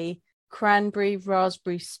a cranberry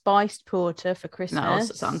raspberry spiced porter for Christmas. No,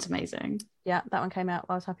 that sounds amazing. Yeah, that one came out.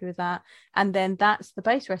 I was happy with that. And then that's the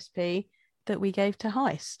base recipe that we gave to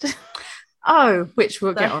Heist. Oh, which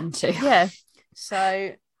we'll get on to. Yeah.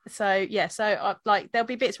 So like there'll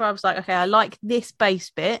be bits where I was like, okay, I like this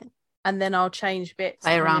base bit, and then I'll change bits.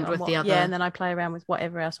 Play around with the other. Yeah, and then I play around with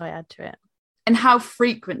whatever else I add to it. And how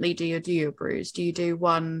frequently do you do your brews? Do you do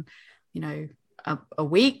one, a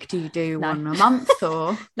week? Do you do one a month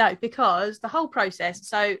or? No, because the whole process.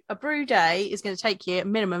 So a brew day is going to take you a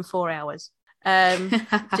minimum 4 hours,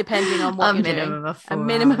 depending on what you're doing. A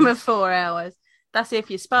minimum of 4 hours. That's if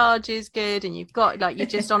your sparge is good and you've got you're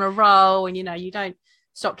just on a roll and you don't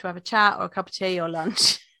stop to have a chat or a cup of tea or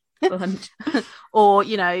lunch. Or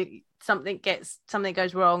something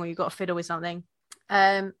goes wrong or you've got to fiddle with something.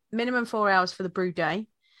 Minimum 4 hours for the brew day.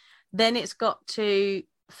 Then it's got to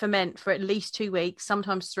ferment for at least 2 weeks,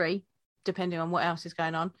 sometimes 3, depending on what else is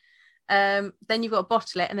going on. Then you've got to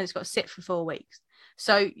bottle it, and then it's got to sit for 4 weeks.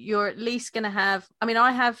 So you're at least going to have,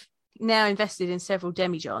 I have now invested in several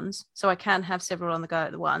demijohns, so I can have several on the go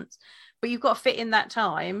at the once, but you've got to fit in that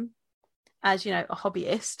time as a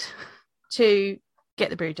hobbyist to get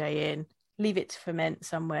the brew day in, leave it to ferment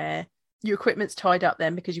somewhere. Your equipment's tied up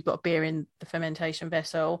then because you've got beer in the fermentation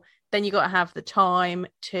vessel. Then you've got to have the time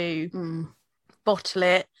to bottle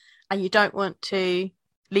it, and you don't want to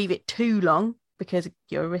leave it too long because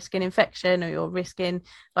you're risking infection, or you're risking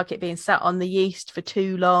it being sat on the yeast for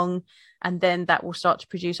too long, and then that will start to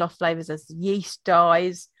produce off flavors as the yeast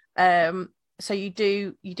dies. So you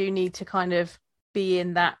do need to kind of be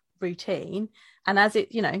in that routine. And as it,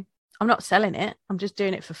 I'm not selling it, I'm just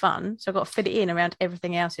doing it for fun. So I've got to fit it in around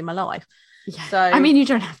everything else in my life. Yeah. So you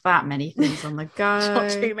don't have that many things on the go.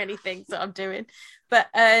 Not too many things that I'm doing. But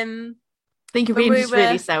I think you're being just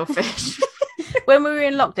really selfish. When we were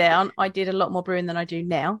in lockdown, I did a lot more brewing than I do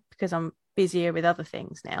now because I'm busier with other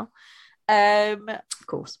things now. Of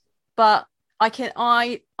course. But I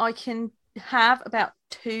can have about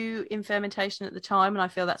 2 in fermentation at the time, and I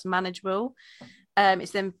feel that's manageable.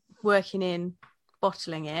 It's then working in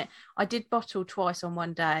bottling it. I did bottle twice on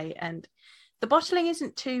one day, and the bottling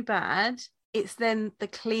isn't too bad. It's then the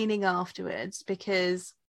cleaning afterwards,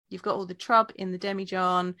 because you've got all the trub in the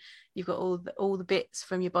demijohn, you've got all the bits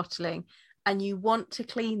from your bottling, and you want to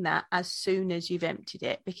clean that as soon as you've emptied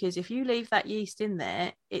it, because if you leave that yeast in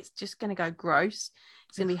there, it's just going to go gross.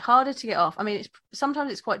 It's going to be harder to get off.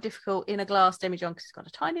 Sometimes it's quite difficult in a glass demijohn because it's got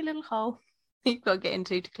a tiny little hole you've got to get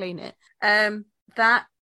into to clean it. That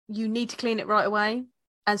you need to clean it right away,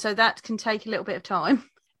 and so that can take a little bit of time.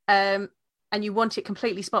 And you want it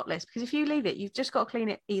completely spotless, because if you leave it, you've just got to clean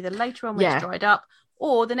it either later on when it's dried up,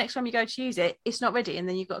 or the next time you go to use it, it's not ready, and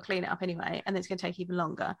then you've got to clean it up anyway, and then it's going to take even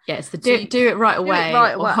longer. Yeah, it's do it right away,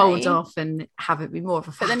 or hold off and have it be more of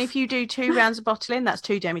a faff. But then if you do 2 rounds of bottling, that's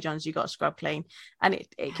 2 demijohns you've got to scrub clean, and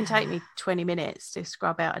it can take me 20 minutes to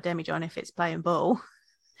scrub out a demijohn if it's playing ball.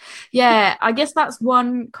 Yeah, I guess that's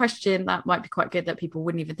one question that might be quite good that people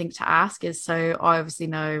wouldn't even think to ask is, so I obviously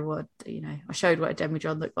know what, I showed what a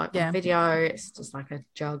demijohn looked like on video. It's just like a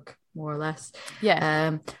jug, more or less.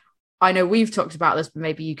 Yeah. I know we've talked about this, but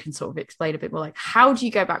maybe you can sort of explain a bit more, how do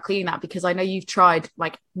you go about cleaning that? Because I know you've tried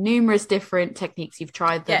numerous different techniques. You've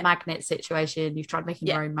tried the magnet situation. You've tried making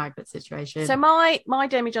your own magnet situation. So my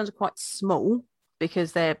demijohns are quite small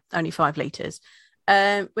because they're only 5 litres.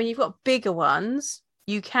 When you've got bigger ones,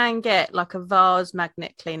 you can get a vase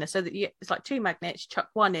magnet cleaner, so that it's 2 magnets, chuck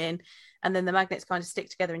one in, and then the magnets kind of stick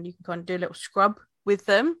together, and you can kind of do a little scrub with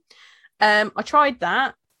them. I tried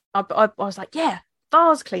that. I was like, yeah,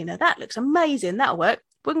 vase cleaner, that looks amazing, that'll work.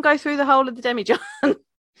 Wouldn't go through the whole of the demijohn.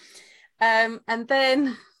 And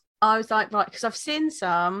then I was like, right, because I've seen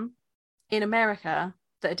some in America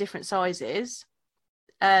that are different sizes.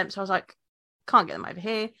 So I was like, can't get them over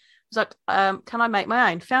here. I was like, can I make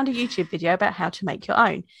my own? Found a YouTube video about how to make your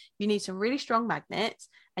own. You need some really strong magnets,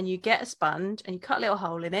 and you get a sponge, and you cut a little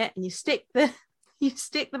hole in it, and you stick the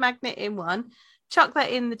magnet in one, chuck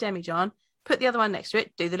that in the demijohn, put the other one next to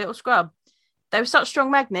it, do the little scrub. They were such strong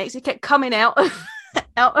magnets, it kept coming out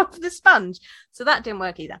of the sponge. So that didn't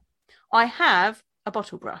work either. I have a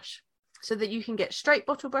bottle brush. so that you can get straight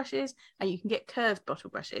bottle brushes and you can get curved bottle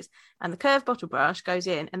brushes. And the curved bottle brush goes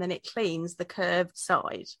in and then it cleans the curved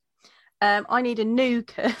side. I need a new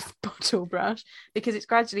curved bottle brush because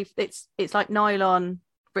it's like nylon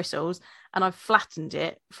bristles, and I've flattened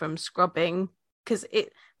it from scrubbing, because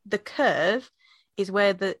the curve is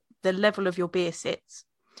where the level of your beer sits,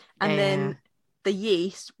 and then the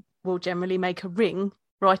yeast will generally make a ring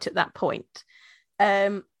right at that point.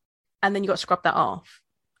 And then you've got to scrub that off.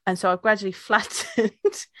 And so I've gradually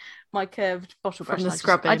flattened my curved bottle brush. From the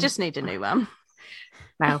scrubbing. I just need a new one.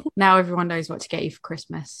 Well, now everyone knows what to get you for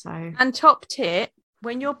Christmas. So, and top tip,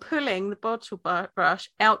 when you're pulling the bottle brush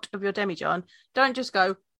out of your demijohn, don't just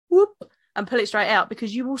go whoop and pull it straight out,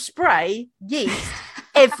 because you will spray yeast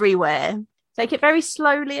everywhere. Take it very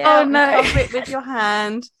slowly out. And cover it with your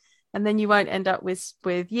hand, and then you won't end up with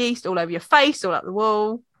yeast all over your face, all up the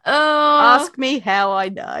wall. Ask me how I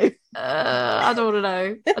know. I don't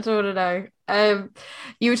want to know.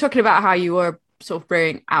 You were talking about how you were sort of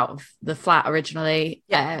brewing out of the flat originally.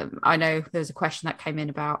 I know there was a question that came in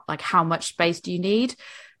about like how much space do you need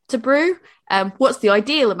to brew? What's the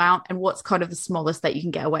ideal amount, and what's kind of the smallest that you can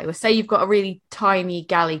get away with? Say you've got a really tiny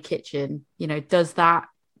galley kitchen, does that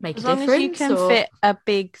make a difference? As long as you can fit a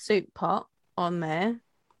big soup pot on there,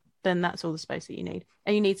 then that's all the space that you need.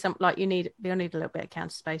 And you need you'll need a little bit of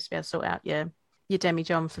counter space to be able to sort out your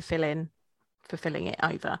demijohn for filling it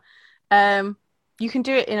over. You can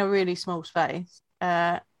do it in a really small space.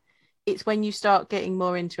 It's when you start getting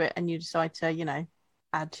more into it and you decide to,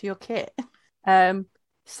 add to your kit.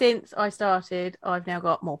 Since I started, I've now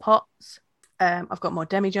got more pots. I've got more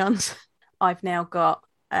demijohns. I've now got...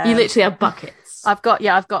 you literally have buckets. I've got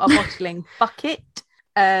a bottling bucket.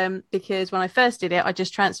 Because when I first did it, I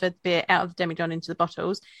just transferred the beer out of the demijohn into the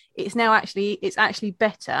bottles. It's actually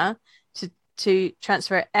better to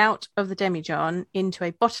transfer it out of the demijohn into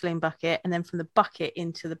a bottling bucket, and then from the bucket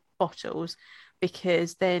into the bottles,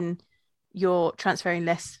 because then you're transferring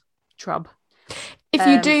less trub. If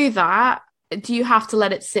you do that, do you have to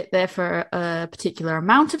let it sit there for a particular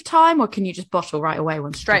amount of time, or can you just bottle right away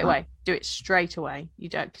once? Straight away. Do it straight away. You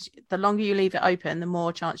don't, because the longer you leave it open, the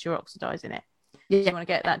more chance you're oxidizing it. So you want to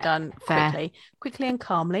get that done quickly and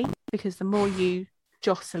calmly, because the more you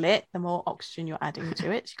jostle it, the more oxygen you're adding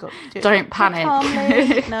to it. So don't panic.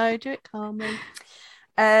 Do it calmly.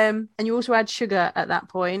 And you also add sugar at that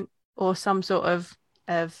point, or some sort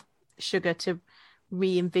of sugar to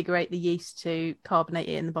reinvigorate the yeast to carbonate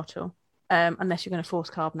it in the bottle, unless you're going to force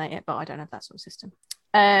carbonate it, but I don't have that sort of system.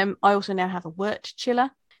 I also now have a wort chiller,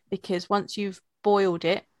 because once you've boiled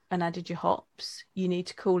it and added your hops, you need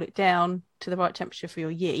to cool it down to the right temperature for your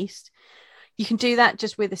yeast. You can do that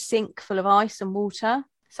just with a sink full of ice and water.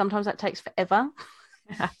 Sometimes that takes forever.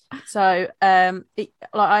 So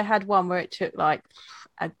I had one where it took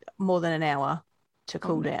more than an hour to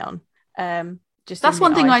cool down. That's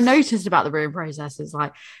one thing I noticed about the brewing process is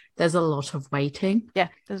there's a lot of waiting. Yeah,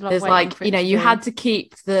 there's a lot of waiting. You had to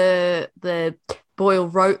keep the boil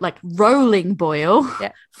rolling boil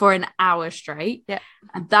for an hour straight. Yeah.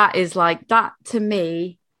 And that is that to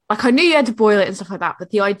me. I knew you had to boil it and stuff like that, but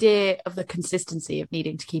the idea of the consistency of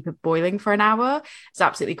needing to keep it boiling for an hour is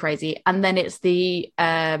absolutely crazy. And then it's the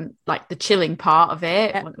the chilling part of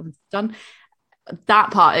it when it's done.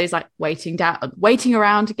 That part is waiting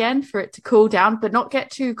around again for it to cool down, but not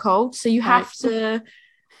get too cold. So you have to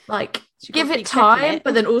give it time,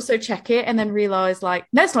 but then also check it and then realize no,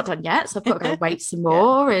 it's not done yet. So I've got to go wait some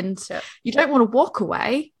more. And you don't want to walk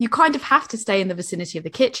away. You kind of have to stay in the vicinity of the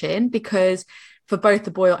kitchen, because for both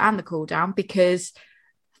the boil and the cool down, because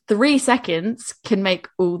 3 seconds can make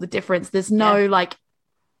all the difference. There's no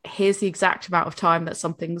here's the exact amount of time that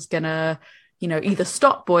something's gonna, either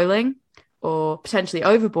stop boiling or potentially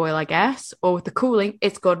overboil, I guess, or with the cooling,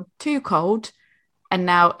 it's gone too cold. And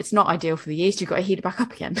now it's not ideal for the yeast. You've got to heat it back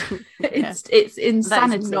up again. It's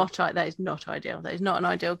insanity. That is not ideal. That is not an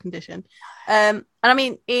ideal condition. And I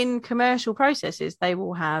mean, in commercial processes, they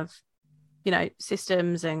will have,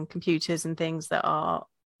 systems and computers and things that are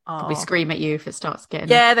probably scream at you if it starts getting.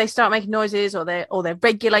 Yeah, they start making noises, or they're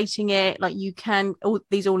regulating it. You can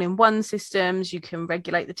these all-in-one systems. You can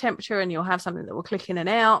regulate the temperature, and you'll have something that will click in and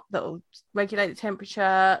out that will regulate the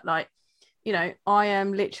temperature.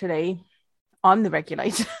 I'm the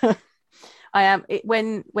regulator. I am it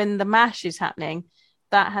when the mash is happening.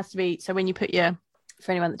 That has to be so. When you put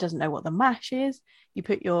for anyone that doesn't know what the mash is, you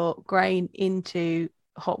put your grain into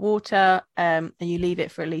hot water and you leave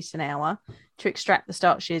it for at least an hour to extract the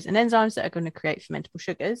starches and enzymes that are going to create fermentable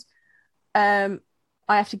sugars. I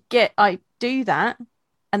do that,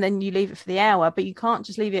 and then you leave it for the hour, but you can't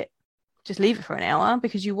just leave it for an hour,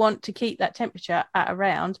 because you want to keep that temperature at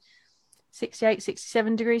around 68,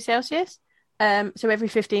 67 degrees Celsius. So every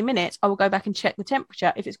 15 minutes, I will go back and check the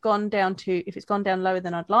temperature. If it's gone down lower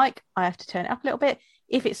than I'd like, I have to turn it up a little bit.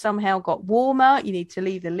 If it's somehow got warmer, you need to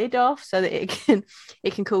leave the lid off so that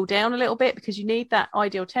it can cool down a little bit, because you need that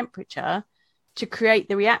ideal temperature to create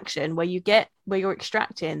the reaction where you're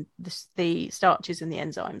extracting the starches and the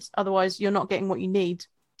enzymes. Otherwise, you're not getting what you need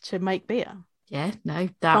to make beer. Yeah, no,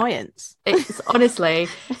 science. It's honestly,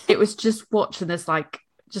 it was just watching this, like,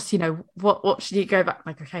 just, you know, what should you go back,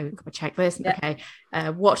 like, okay, we've got to check this. Yeah.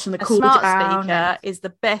 Okay, watching the cool smart down speaker is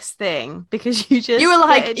the best thing, because you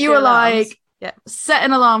were like yeah, set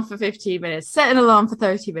an alarm for 15 minutes, set an alarm for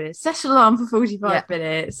 30 minutes, set an alarm for 45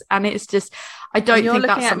 minutes, and it's just, I don't you're think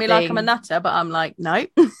looking that's at me like I'm a nutter, but I'm like, no.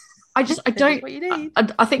 I don't. What you need.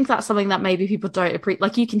 I think that's something that maybe people don't appreciate.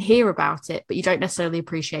 Like, you can hear about it, but you don't necessarily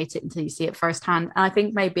appreciate it until you see it firsthand. And I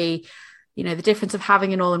think maybe, you know, the difference of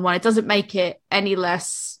having an all-in-one, it doesn't make it any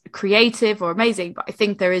less creative or amazing, but I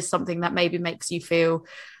think there is something that maybe makes you feel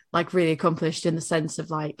like really accomplished, in the sense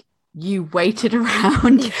of, like, you waited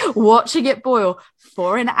around watching it boil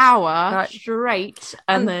for an hour straight,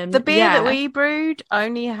 and then the beer that we brewed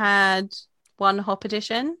only had one hop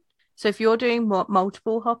addition. So if you're doing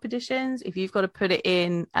multiple hop additions, if you've got to put it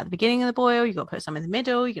in at the beginning of the boil, you've got to put some in the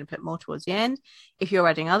middle, you're going to put more towards the end. If you're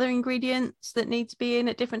adding other ingredients that need to be in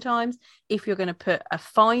at different times, if you're going to put a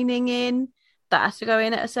fining in, that has to go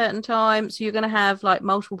in at a certain time. So you're going to have, like,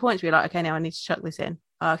 multiple points where you're like, okay, now I need to chuck this in.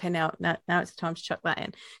 Okay, now it's the time to chuck that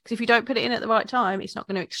in. Because if you don't put it in at the right time, it's not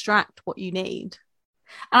going to extract what you need.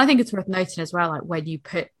 And I think it's worth noting as well, like, when you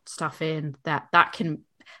put stuff in, that can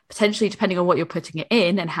potentially, depending on what you're putting it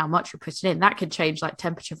in and how much you're putting in, that could change, like,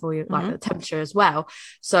 temperature for you, like the temperature as well.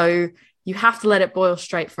 So you have to let it boil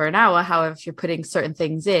straight for an hour. However, if you're putting certain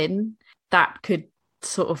things in, that could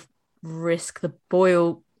sort of risk the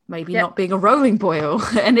boil maybe not being a rolling boil.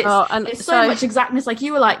 And it's so much exactness. Like,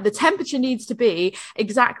 you were like, the temperature needs to be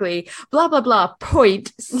exactly blah blah blah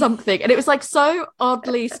point something, and it was like so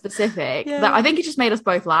oddly specific that I think it just made us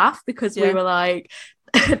both laugh, because we were like,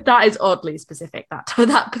 that is oddly specific,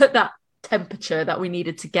 that temperature that we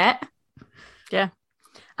needed to get. Yeah.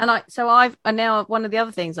 And I've now, one of the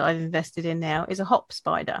other things that I've invested in now is a hop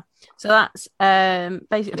spider. So that's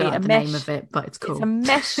basically a mesh, name of it, but it's cool. It's a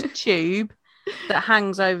mesh tube that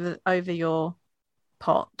hangs over your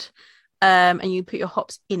pot, and you put your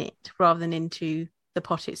hops in it rather than into the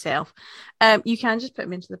pot itself. You can just put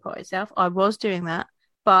them into the pot itself. I was doing that,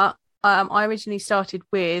 but I originally started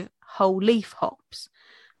with whole leaf hops.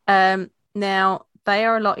 Now they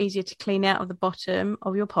are a lot easier to clean out of the bottom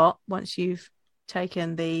of your pot once you've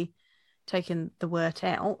taken the wort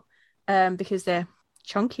out, because they're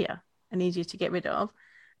chunkier and easier to get rid of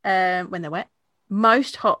when they're wet.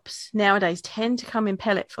 Most hops nowadays tend to come in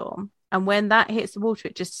pellet form, and when that hits the water,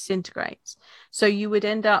 it just disintegrates. So you would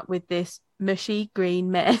end up with this mushy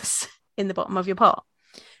green mess in the bottom of your pot.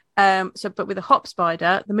 But with a hop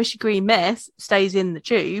spider, the mushy green mess stays in the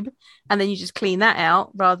tube, and then you just clean that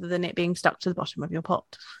out rather than it being stuck to the bottom of your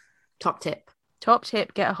pot. Top tip,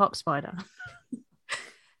 get a hop spider.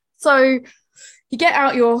 So you get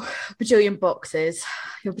out your bajillion boxes,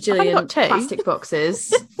 your bajillion plastic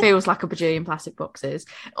boxes. Feels like a bajillion plastic boxes.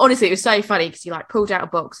 Honestly, it was so funny because you, like, pulled out a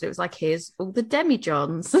box and it was like, here's all the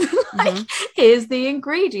demijohns, like, here's the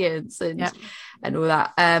ingredients and all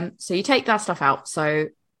that. So you take that stuff out. So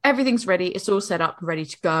everything's ready. It's all set up, ready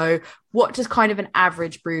to go. What does kind of an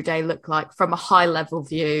average brew day look like from a high level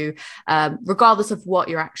view, regardless of what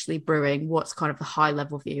you're actually brewing? What's kind of the high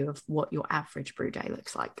level view of what your average brew day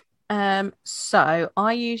looks like? So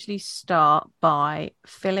I usually start by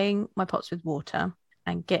filling my pots with water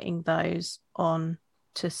and getting those on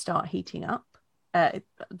to start heating up.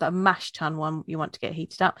 The mash tun one, you want to get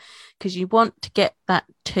heated up because you want to get that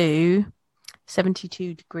to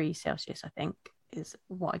 72 degrees Celsius, I think is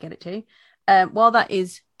what I get it to. While that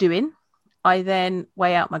is doing, I then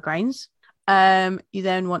weigh out my grains. You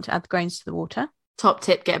then want to add the grains to the water. Top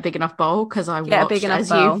tip, get a big enough bowl, because I watched as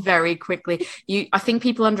bowl. You very quickly. I think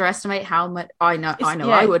people underestimate how much. I know.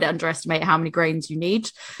 I would underestimate how many grains you need.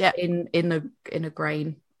 In a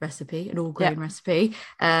grain recipe, an all grain recipe.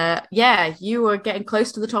 You were getting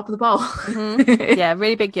close to the top of the bowl.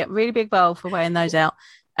 Really big bowl for weighing those out.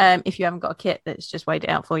 If you haven't got a kit that's just weighed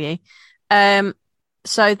it out for you.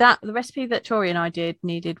 So that the recipe that Tori and I did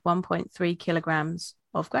needed 1.3 kilograms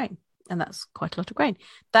of grain, and that's quite a lot of grain.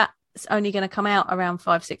 That's only going to come out around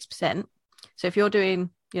 5-6%. So if you're doing,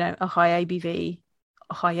 a higher ABV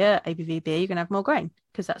beer, you're going to have more grain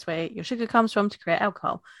because that's where your sugar comes from to create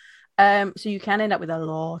alcohol. So you can end up with a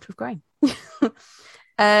lot of grain.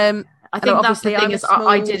 I think that's the thing is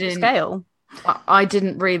I didn't scale. I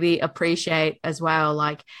didn't really appreciate as well,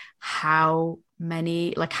 like how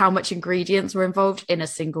much ingredients were involved in a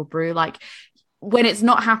single brew. Like when it's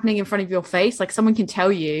not happening in front of your face, like someone can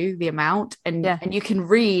tell you the amount and you can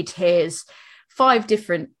read here's 5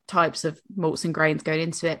 different types of malts and grains going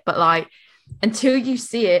into it. But like until you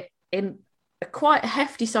see it in a quite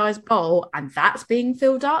hefty sized bowl and that's being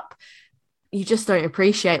filled up, you just don't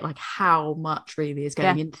appreciate like how much really is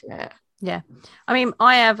going into it. Yeah. I mean,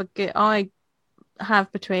 I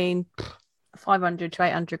have between 500 to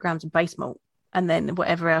 800 grams of base malt and then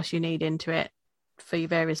whatever else you need into it for your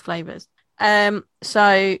various flavors.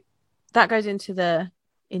 So that goes into the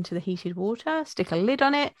heated water, stick a lid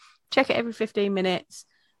on it, check it every 15 minutes,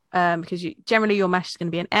 because generally your mash is going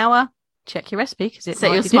to be an hour. Check your recipe because it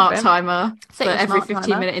set your smart timer for every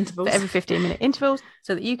 15-minute intervals. For every 15-minute intervals,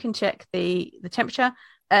 so that you can check the temperature.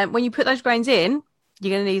 When you put those grains in,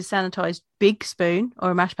 you're going to need a sanitized big spoon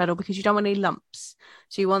or a mash paddle because you don't want any lumps.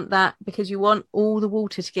 So you want that because you want all the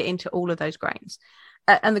water to get into all of those grains.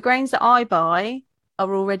 And the grains that I buy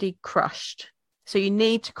are already crushed. So you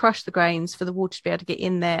need to crush the grains for the water to be able to get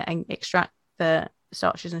in there and extract the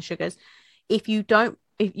starches and sugars. If you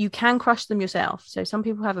can crush them yourself. So some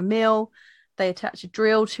people have a mill, they attach a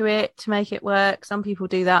drill to it to make it work. Some people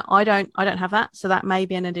do that. I don't have that. So that may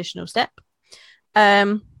be an additional step.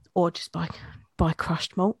 Or just buy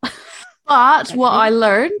crushed malt. But what I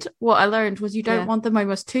learned was you don't want them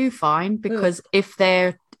almost too fine because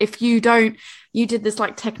you did this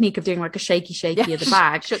like technique of doing like a shaky of the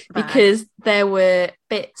bag because there were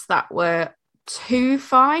bits that were too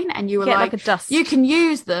fine and you were like a dust. You can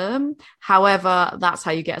use them, however that's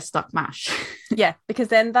how you get a stuck mash. because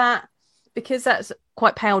that's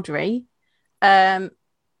quite powdery,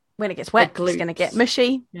 when it gets wet it's going to get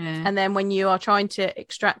mushy, and then when you are trying to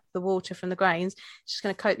extract the water from the grains it's just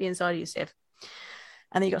going to coat the inside of your sieve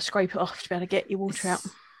and then you got to scrape it off to be able to get your water out.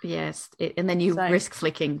 And then you risk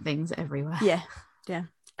flicking things everywhere.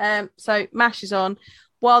 So mash is on.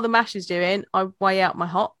 While the mash is doing, I weigh out my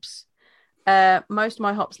hops. Most of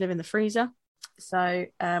my hops live in the freezer, so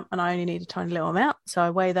and I only need a tiny little amount, so I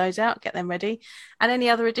weigh those out, get them ready, and any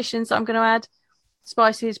other additions that I'm going to add,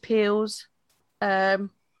 spices, peels.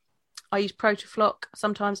 I use Protoflock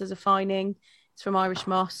sometimes as a fining. It's from Irish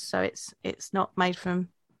moss, so it's not made from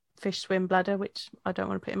fish swim bladder, which I don't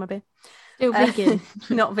want to put in my beer. Still vegan.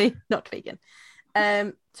 Not vegan.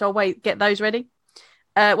 So I'll get those ready.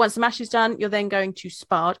 Once the mash is done, you're then going to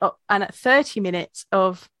sparge. And at 30 minutes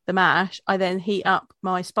of the mash, I then heat up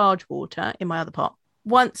my sparge water in my other pot.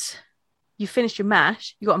 Once you finished your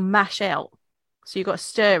mash, you've got to mash out. So you've got to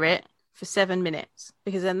stir it for 7 minutes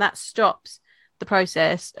because then that stops the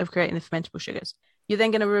process of creating the fermentable sugars. You're then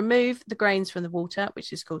going to remove the grains from the water,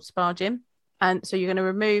 which is called sparging. And so you're going to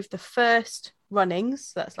remove the first runnings.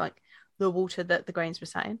 So that's like the water that the grains were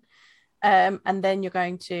sat in. And then you're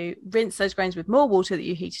going to rinse those grains with more water that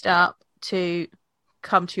you heated up to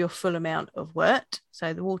come to your full amount of wort.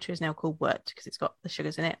 So the water is now called wort because it's got the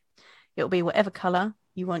sugars in it. It'll be whatever colour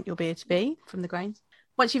you want your beer to be from the grains.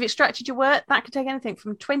 Once you've extracted your wort, that could take anything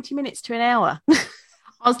from 20 minutes to an hour.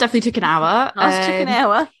 Ours definitely took an hour.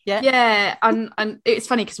 Yeah. And it's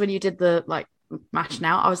funny because when you did the like mash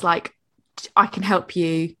now, I was like, I can help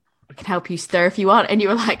you stir if you want. And you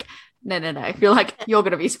were like, no. You're like, you're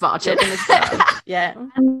going to be sparging. Yeah.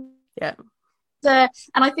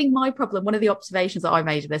 And I think my problem, one of the observations that I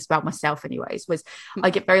made of this about myself anyways, was I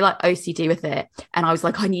get very like OCD with it. And I was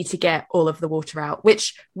like, I need to get all of the water out,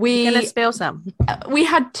 which you're gonna spill some. We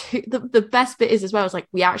had the best bit is as well, was like,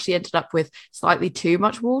 we actually ended up with slightly too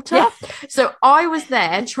much water. Yeah. So I was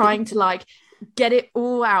there trying to like get it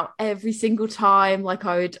all out every single time. Like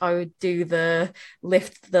I would do the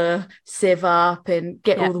lift the sieve up and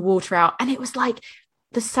get all the water out. And it was like,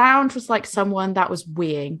 the sound was like someone that was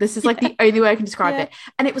weeing. This is like the only way I can describe it.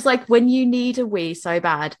 And it was like when you need a wee so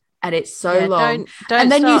bad and it's so long. Don't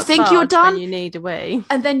and then you think you're done. You need a wee.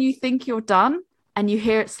 And then you think you're done and you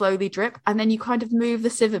hear it slowly drip. And then you kind of move the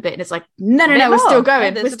sieve a bit and it's like, no, we're still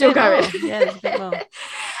going. We're still going. Yeah, there's a bit more.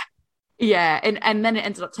 Yeah. And then it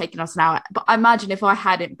ended up taking us an hour. But I imagine if I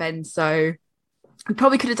hadn't been so... We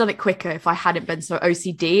probably could have done it quicker if I hadn't been so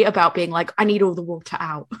OCD about being like, I need all the water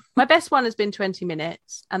out. My best one has been 20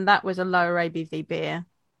 minutes, and that was a lower ABV beer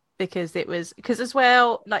because as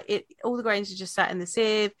well, like all the grains are just sat in the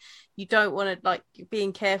sieve. You don't want to like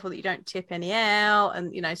being careful that you don't tip any out,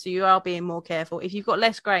 and so you are being more careful. If you've got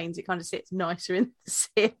less grains, it kind of sits nicer in the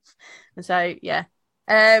sieve, and so yeah.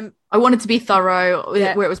 I wanted to be thorough.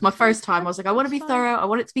 Where it was my first time, I was like, I want to be thorough. I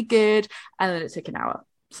want it to be good, and then it took an hour.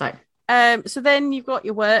 So then you've got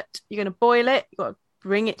your wort, you're going to boil it, you've got to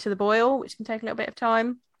bring it to the boil, which can take a little bit of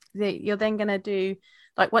time. you're then going to do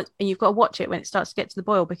like once, and you've got to watch it when it starts to get to the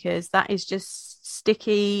boil, because that is just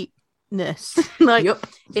stickiness. Like Yep.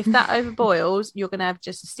 if that overboils, you're going to have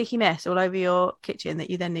just a sticky mess all over your kitchen that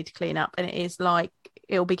you then need to clean up, and it is like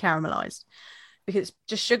it'll be caramelized because it's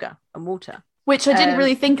just sugar and water. Which I didn't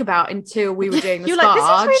really think about until we were doing the you're sparge. like,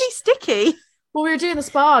 this is really sticky. Well, we were doing the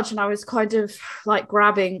sparge and I was kind of like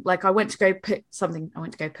grabbing, like I went to go put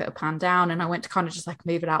a pan down and I went to kind of just like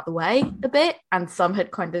move it out the way a bit, and some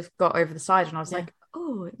had kind of got over the side and I was like,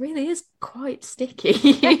 oh, it really is quite sticky.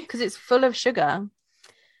 Yeah, because it's full of sugar.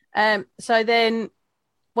 So then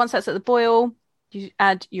once that's at the boil, you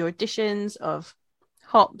add your additions of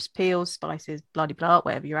hops, peels, spices, blah, blah, blah,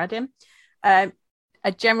 whatever you're adding.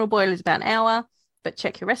 A general boil is about an hour, but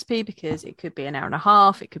check your recipe because it could be an hour and a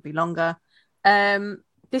half, it could be longer.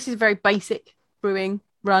 This is a very basic brewing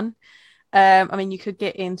run. I mean, you could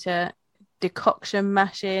get into decoction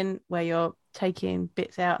mashing where you're taking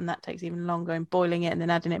bits out and that takes even longer, and boiling it and then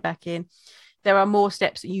adding it back in. There are more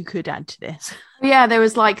steps that you could add to this. Yeah, there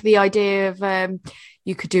was like the idea of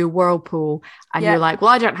you could do a whirlpool, and you're like, well,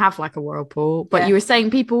 I don't have like a whirlpool, but you were saying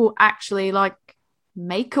people actually like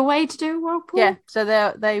make a way to do a whirlpool. Yeah,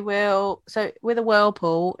 so they will. So with a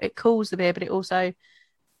whirlpool, it cools the beer, but it also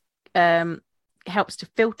helps to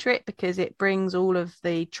filter it because it brings all of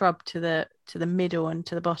the trub to the middle and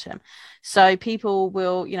to the bottom. So people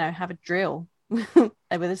will, have a drill with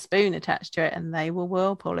a spoon attached to it and they will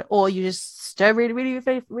whirlpool it, or you just stir really, really,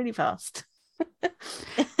 really, really fast.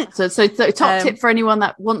 so top tip for anyone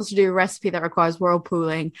that wants to do a recipe that requires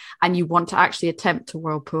whirlpooling and you want to actually attempt to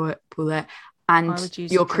whirlpool it and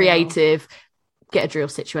you're creative, get a drill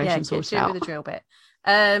situation sorted out. With a drill bit.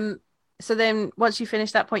 So then once you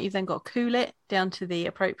finish that point, you've then got to cool it down to the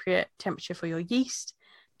appropriate temperature for your yeast.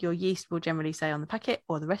 Your yeast will generally say on the packet,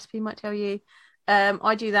 or the recipe might tell you.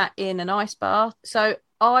 I do that in an ice bath. So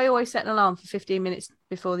I always set an alarm for 15 minutes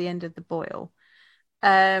before the end of the boil,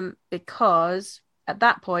 because at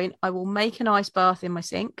that point I will make an ice bath in my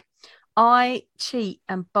sink. I cheat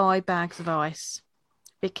and buy bags of ice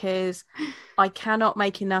because I cannot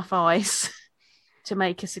make enough ice to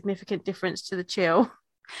make a significant difference to the chill.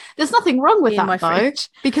 There's nothing wrong with that though, fridge.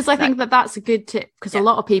 Because I think that's a good tip, because a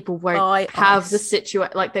lot of people won't have the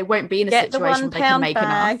situation, like they won't be in a situation where they can make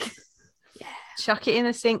enough. Chuck it in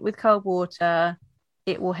the sink with cold water.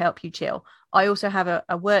 It will help you chill. I also have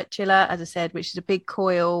a wort chiller, as I said, which is a big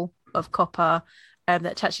coil of copper that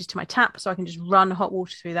attaches to my tap, so I can just run hot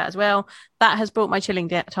water through that as well. That has brought my chilling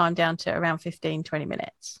time down to around 15-20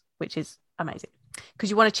 minutes, which is amazing, because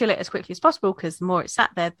you want to chill it as quickly as possible, because the more it's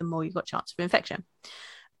sat there, the more you've got a chance of infection.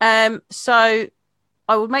 So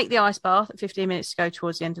I will make the ice bath at 15 minutes to go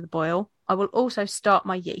towards the end of the boil. I will also start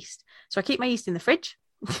my yeast. So I keep my yeast in the fridge.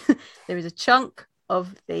 There is a chunk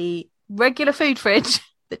of the regular food fridge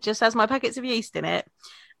that just has my packets of yeast in it.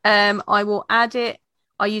 I will add it.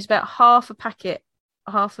 I use about half of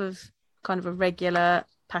kind of a regular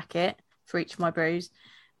packet for each of my brews.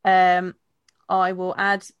 I will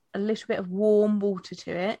add a little bit of warm water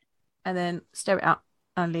to it and then stir it up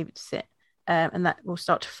and leave it to sit. And that will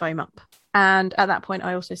start to foam up. And at that point,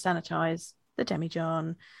 I also sanitize the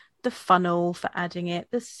demijohn, the funnel for adding it,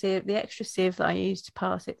 the sieve, the extra sieve that I use to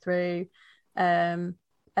pass it through. What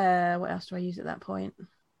else do I use at that point?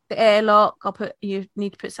 The airlock. You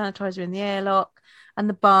need to put sanitizer in the airlock, and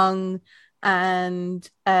the bung, and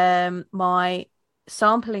my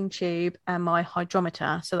sampling tube and my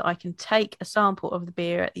hydrometer, so that I can take a sample of the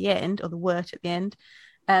beer at the end, or the wort at the end.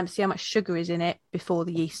 See how much sugar is in it before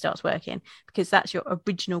the yeast starts working, because that's your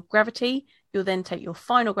original gravity. You'll then take your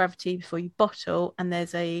final gravity before you bottle, and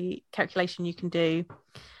there's a calculation you can do.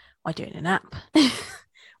 I do it in an app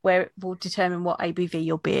where it will determine what ABV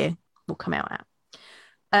your beer will come out at.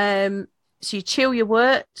 So you chill your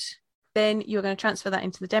wort, then you're going to transfer that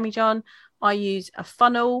into the demijohn. I use a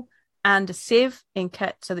funnel and a sieve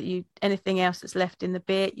so that anything else that's left in the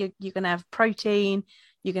beer, you're going to have protein,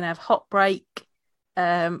 you're going to have hot break.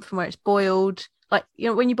 From where it's boiled, like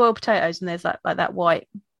when you boil potatoes and there's like that white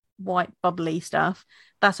bubbly stuff,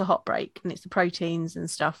 that's a hot break, and it's the proteins and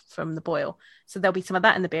stuff from the boil. So there'll be some of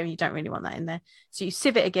that in the beer, and you don't really want that in there. So you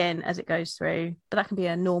sieve it again as it goes through, but that can be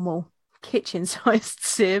a normal kitchen-sized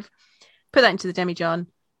sieve. Put that into the demijohn.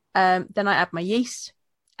 Then I add my yeast,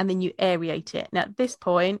 and then you aerate it. Now at this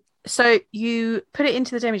point, so you put it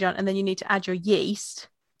into the demijohn, and then you need to add your yeast.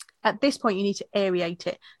 At this point, you need to aerate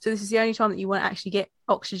it. So this is the only time that you want to actually get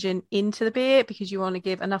oxygen into the beer, because you want to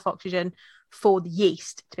give enough oxygen for the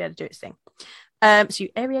yeast to be able to do its thing. So you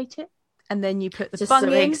aerate it, and then you put the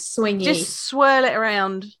bung in. Swingy. Just swirl it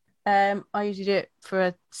around. I usually do it for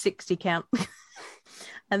a 60 count.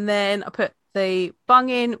 And then I put the bung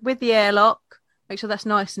in with the airlock. Make sure that's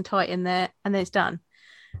nice and tight in there, and then it's done.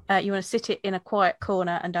 You want to sit it in a quiet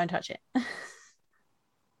corner and don't touch it.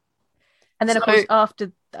 And then, of course,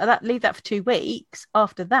 after that, leave that for 2 weeks.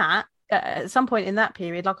 After that, at some point in that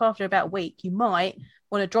period, like after about a week, you might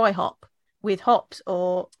want to dry hop with hops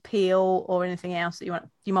or peel or anything else that you want.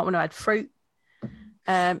 You might want to add fruit.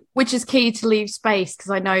 Which is key to leave space,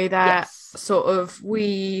 because I know that sort of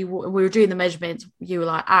we were doing the measurements. You were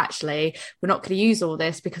like, actually, we're not going to use all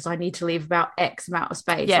this because I need to leave about X amount of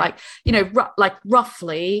space. Like, you know, like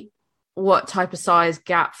roughly what type of size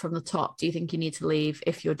gap from the top do you think you need to leave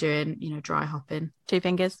if you're doing, you know, dry hopping? 2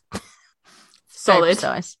 fingers. Solid.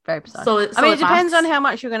 Very precise. Solid, I mean, it depends on how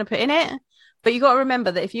much you're going to put in it, but you got to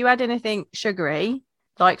remember that if you add anything sugary,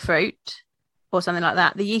 like fruit or something like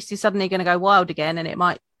that, the yeast is suddenly going to go wild again, and it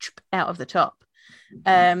might out of the top.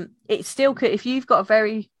 It still could, if you've got a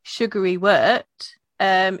very sugary wort,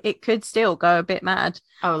 it could still go a bit mad.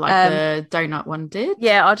 Oh, like the donut one did?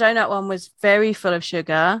 Yeah, our donut one was very full of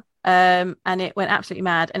sugar, and it went absolutely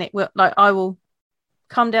mad. And it will, like, I will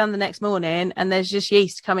come down the next morning and there's just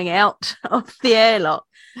yeast coming out of the airlock.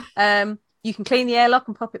 You can clean the airlock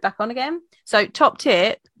and pop it back on again. So top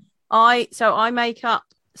tip, I make up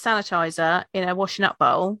sanitizer in a washing up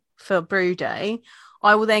bowl for brew day.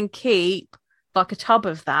 I will then keep like a tub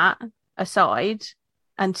of that aside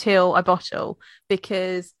until I bottle,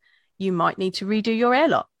 because you might need to redo your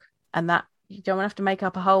airlock, and that you don't have to make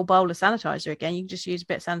up a whole bowl of sanitizer again. You can just use a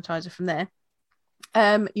bit of sanitizer from there.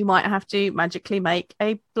 You might have to magically make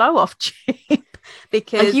a blow off tube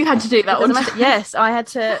because you had to do that one. Yes, I had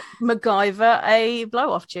to MacGyver a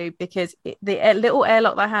blow off tube because the little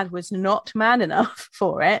airlock that I had was not man enough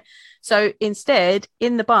for it. So instead,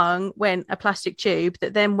 in the bung went a plastic tube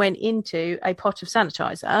that then went into a pot of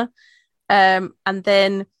sanitizer, and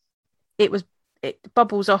then it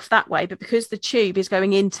bubbles off that way. But because the tube is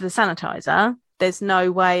going into the sanitizer, there's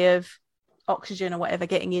no way of oxygen or whatever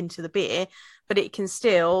getting into the beer, but it can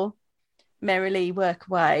still merrily work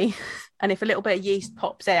away. And if a little bit of yeast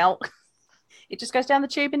pops out, it just goes down the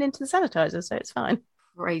tube and into the sanitizer, so it's fine.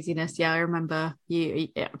 Craziness. Yeah, I remember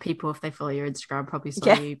people, if they follow your Instagram, probably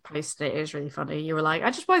saw you post it. It was really funny. You were like,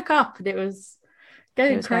 I just woke up and it was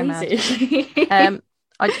going crazy.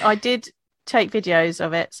 I did take videos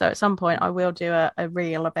of it, so at some point I will do a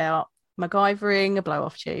reel about MacGyvering a blow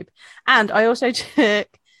off tube. And I also took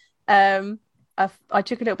I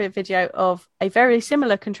took a little bit of video of a very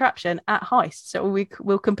similar contraption at Heist, so we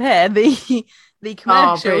will compare the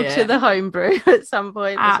commercial to the homebrew at some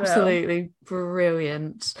point. Absolutely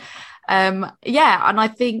brilliant. And I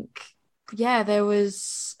think there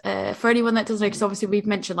was for anyone that doesn't know, because obviously we've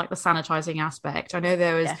mentioned like the sanitizing aspect. I know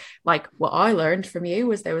there was like what I learned from you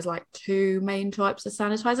was there was like 2 main types of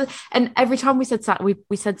sanitizer, and every time we said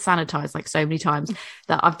we said sanitize like so many times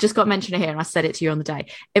that I've just got to mention it here, and I said it to you on the day.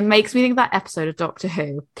 It makes me think of that episode of Doctor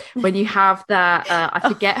Who when you have that I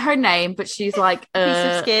forget her name, but she's like piece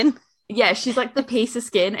of skin. Yeah, she's like the piece of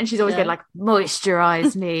skin, and she's always going like,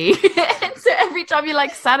 moisturize me. And so every time you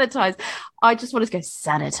like sanitize, I just want to go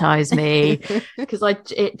sanitize me, because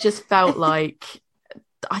it just felt like,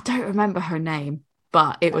 I don't remember her name,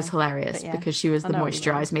 but it was hilarious because she was the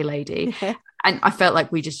moisturize me lady. And I felt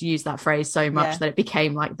like we just used that phrase so much that it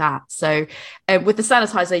became like that. So with the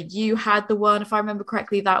sanitizer, you had the one, if I remember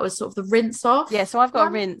correctly, that was sort of the rinse off. Yeah, so I've got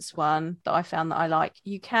a rinse one that I found that I like.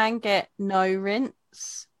 You can get no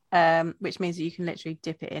rinse, which means that you can literally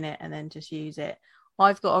dip it in it and then just use it.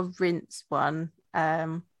 I've got a rinse one.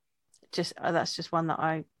 That's just one that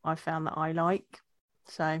I found that I like.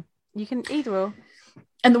 So you can either or.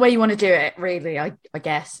 And the way you want to do it, really, I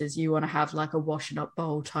guess, is you want to have like a washing up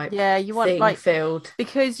bowl type. Yeah, you want like filled,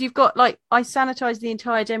 because you've got like, I sanitized the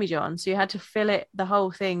entire demijohn, so you had to fill it, the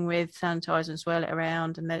whole thing, with sanitizer and swirl it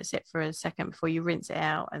around and let it sit for a second before you rinse it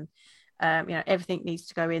out. And everything needs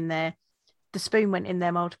to go in there. The spoon went in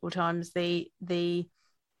there multiple times. The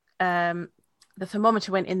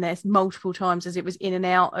thermometer went in there multiple times as it was in and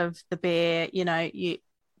out of the beer.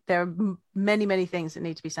 There are many things that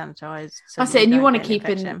need to be sanitized. So that's it. And you want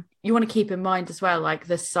to keep in mind as well, like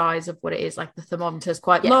the size of what it is. Like the thermometer is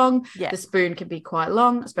quite long. Yeah. The spoon can be quite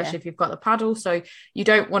long, especially if you've got the paddle. So you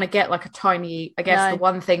don't want to get like a tiny, I guess the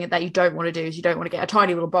one thing that you don't want to do is you don't want to get a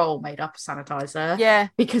tiny little bowl made up of sanitizer. Yeah.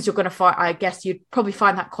 Because you're going to find, I guess you'd probably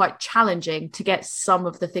find that quite challenging to get some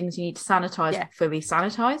of the things you need to sanitize fully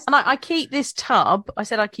sanitized. And I keep this tub. I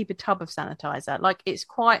said I keep a tub of sanitizer. Like it's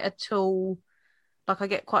quite a tall. Like I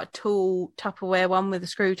get quite a tall Tupperware one with a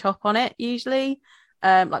screw top on it usually,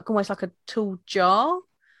 like almost like a tall jar,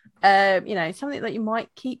 something that you might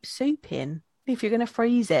keep soup in. if you're going to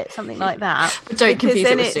freeze it, something like that. But don't confuse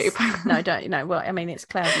it with soup. No, don't. Well, I mean, it's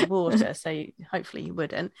cloudy water, so hopefully you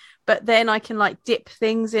wouldn't. But then I can like dip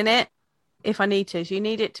things in it if I need to. So you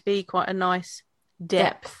need it to be quite a nice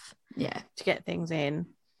depth. Yeah. To get things in.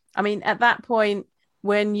 I mean, at that point,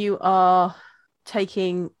 when you are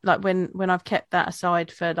taking, like when I've kept that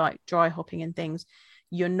aside for like dry hopping and things,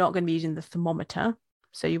 you're not going to be using the thermometer,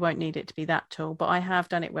 so you won't need it to be that tall. But I have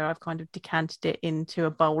done it where I've kind of decanted it into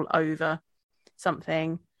a bowl over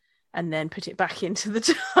something and then put it back into the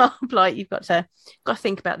tub. Like you've got to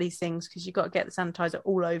think about these things, because you've got to get the sanitizer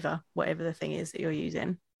all over whatever the thing is that you're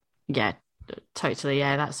using. Yeah, totally.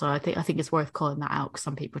 Yeah, that's why I think it's worth calling that out, because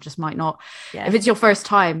some people just might not, if it's your first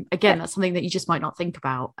time, again, that's something that you just might not think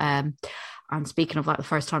about. And speaking of like the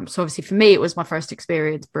first time, so obviously for me it was my first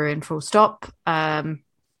experience brewing, full stop.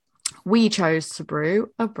 We chose to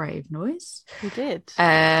brew a Brave Noise. We did.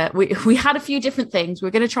 We had a few different things. We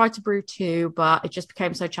were going to try to brew two, but it just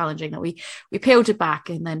became so challenging that we peeled it back,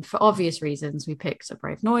 and then for obvious reasons we picked a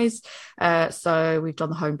Brave Noise. So we've done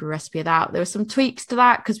the homebrew recipe of that. There were some tweaks to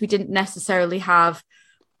that because we didn't necessarily have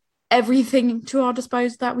everything to our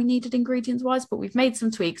disposal that we needed ingredients wise, but we've made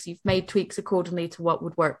some tweaks. You've made tweaks accordingly to what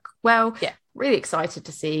would work well. Yeah, really excited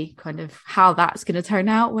to see kind of how that's going to turn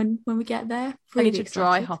out when we get there. Really I need to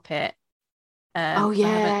dry hop it. Oh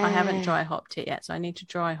yeah, I haven't dry hopped it yet, so I need to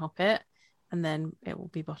dry hop it, and then it will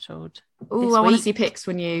be bottled. Oh, I want to see pics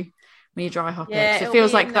when you dry hop it. So it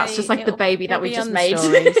feels like that's just like the baby that we just made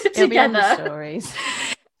it'll be on the stories.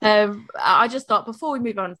 I just thought before we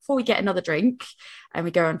move on, before we get another drink and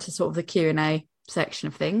we go on to sort of the Q&A section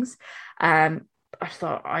of things, I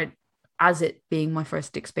thought as it being my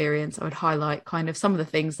first experience, I would highlight kind of some of the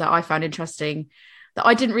things that I found interesting that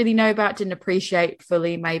I didn't really know about, didn't appreciate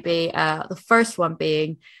fully maybe. The first one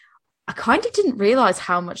being, I kind of didn't realize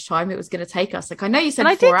how much time it was going to take us. Like, I know you said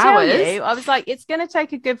 4 hours. I was like, it's going to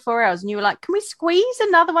take a good 4 hours. And you were like, can we squeeze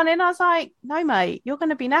another one in? I was like, no, mate, you're going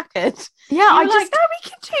to be knackered. Yeah, I was like, no, we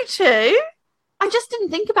can do two. I just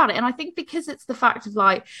didn't think about it. And I think because it's the fact of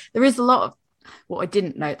like, there is a lot of, what I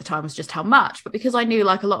didn't know at the time was just how much, but because I knew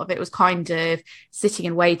like a lot of it was kind of sitting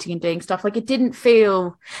and waiting and doing stuff, like it didn't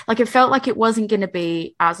feel like, it felt like it wasn't going to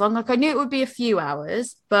be as long. Like I knew it would be a few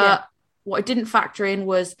hours, but what I didn't factor in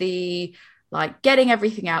was the like getting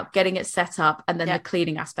everything out, getting it set up, and then the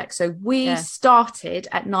cleaning aspect. So we started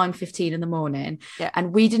at 9:15 in the morning,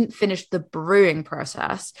 and we didn't finish the brewing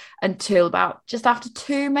process until about just after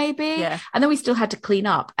 2 maybe. And then we still had to clean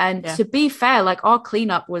up. And to be fair, like our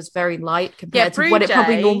cleanup was very light compared to what it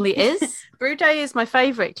probably normally is. Brew day is my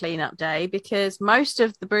favorite cleanup day because most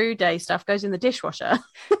of the brew day stuff goes in the dishwasher.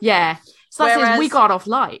 So that we got off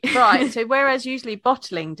light. Right. So whereas usually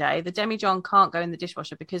bottling day, the demijohn can't go in the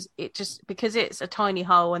dishwasher because it's a tiny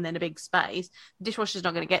hole and then a big space, the dishwasher's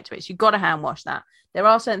not going to get to it. So you've got to hand wash that. There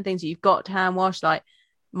are certain things that you've got to hand wash, like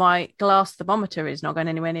my glass thermometer is not going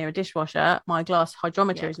anywhere near a dishwasher. My glass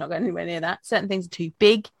hydrometer is not going anywhere near that. Certain things are too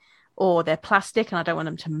big or they're plastic and I don't want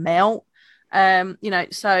them to melt.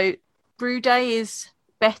 So brew day is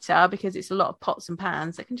better because it's a lot of pots and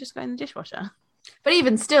pans that can just go in the dishwasher. But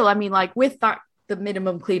even still, I mean, like with that, the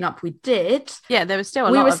minimum cleanup we did. Yeah, there was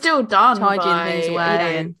still we were still done tidying things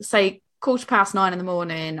away. And say 9:15 in the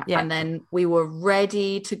morning, and then we were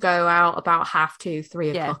ready to go out about 2:30, 3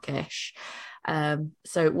 o'clock-ish.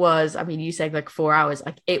 So it was, I mean, you said like 4 hours,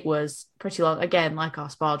 like it was pretty long. Again, like our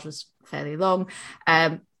sparge was fairly long.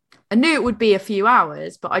 I knew it would be a few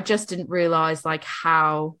hours, but I just didn't realize like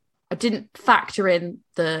how I didn't factor in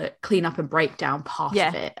the cleanup and breakdown part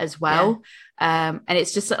of it as well. And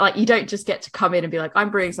it's just like, you don't just get to come in and be like, I'm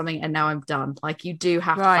brewing something and now I'm done. Like you do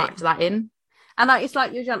have to factor that in. And like, it's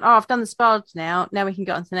like you're done. Oh, I've done the sparge now. Now we can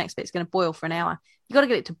get on to the next bit. It's going to boil for an hour. You got to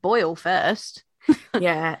get it to boil first.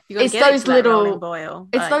 It's those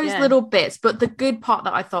little bits. But the good part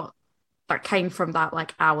that I thought that came from that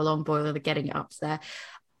like hour-long boil of getting it up there,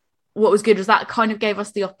 what was good was that kind of gave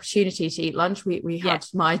us the opportunity to eat lunch. We had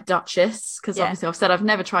my Duchess, because obviously I've said I've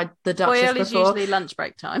never tried the Duchess boil before. Is usually lunch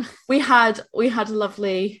break time. We had a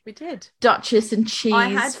lovely Duchess and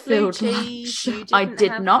cheese filled lunch. I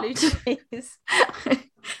did not.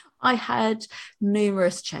 I had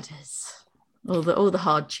numerous cheddars, all the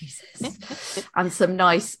hard cheeses, and some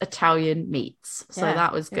nice Italian meats. So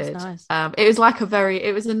that was good. Was nice. It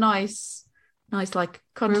was a nice like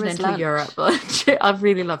continental Europe lunch. I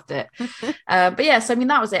really loved it. But yes, I mean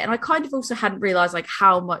that was it. And I kind of also hadn't realized like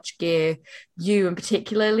how much gear you in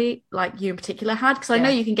particular had, because I know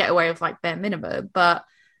you can get away with like bare minimum, but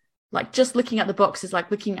like just looking at the boxes, like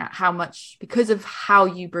looking at how much, because of how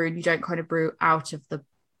you brew and you don't kind of brew out of the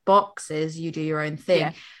boxes, you do your own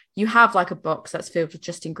thing. you have like a box that's filled with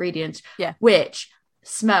just ingredients, Yeah. which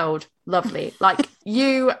smelled lovely. Like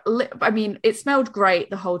it smelled great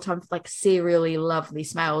the whole time, like serially lovely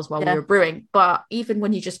smells while we were brewing. But even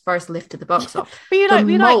when you just first lifted the box off, but you're like,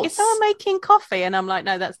 is someone making coffee? And I'm like,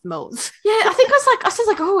 no, that's the malts. Yeah, I think I was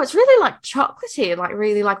like, oh, it's really like chocolatey, like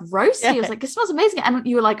really like roasty. I was like, it smells amazing. And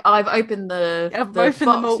you were like, I've opened the box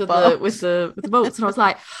with the malts, and I was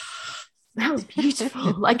like, that was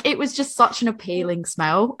beautiful. Like, it was just such an appealing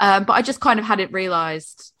smell. But I just kind of hadn't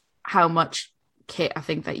realized how much kit I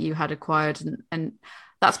think that you had acquired, and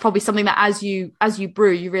that's probably something that as you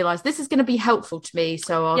brew, you realize this is going to be helpful to me,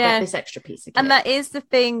 so I'll get this extra piece of kit. And that is the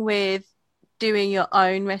thing with doing your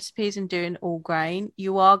own recipes and doing all grain.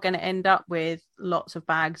 You are going to end up with lots of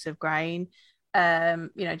bags of grain,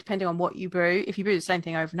 depending on what you brew. If you brew the same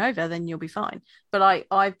thing over and over, then you'll be fine. But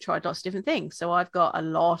I've tried lots of different things, so I've got a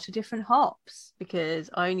lot of different hops because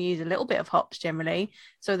I only use a little bit of hops generally,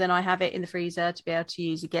 so then I have it in the freezer to be able to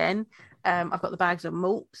use again. I've got the bags of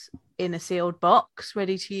malts in a sealed box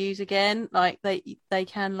ready to use again. Like, they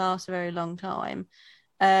can last a very long time.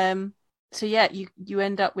 So yeah, you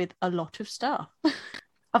end up with a lot of stuff.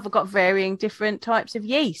 I've got varying different types of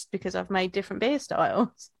yeast because I've made different beer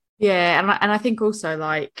styles. Yeah, and I think also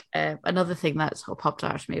like another thing that sort of popped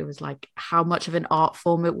out to me was like how much of an art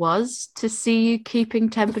form it was to see you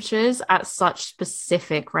keeping temperatures at such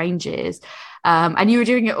specific ranges. And you were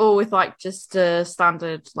doing it all with like just a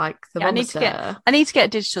standard like thermometer. I need to get a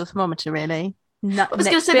digital thermometer, really. I was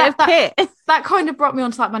going to say that kind of brought me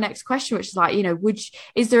on to like my next question, which is like,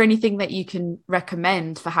 is there anything that you can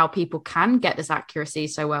recommend for how people can get this accuracy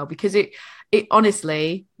so well? Because it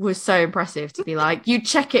honestly was so impressive to be like, you'd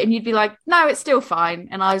check it and you'd be like, no, it's still fine.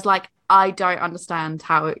 And I was like, I don't understand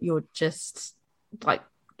how you're just like,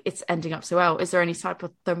 it's ending up so well. Is there any type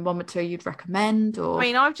of thermometer you'd recommend? Or I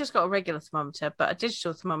mean, I've just got a regular thermometer, but a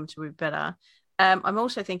digital thermometer would be better. I'm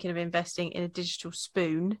also thinking of investing in a digital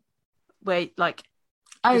spoon where like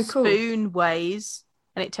spoon weighs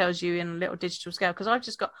and it tells you in a little digital scale, because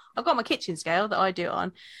I've got my kitchen scale that I do it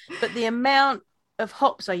on, but the amount of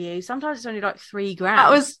hops I use, sometimes it's only like 3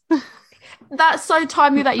 grams. That's so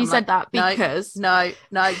timely that you said that, because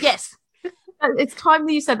yes, it's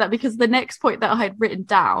timely you said that, because the next point that I had written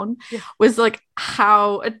down was like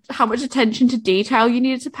how much attention to detail you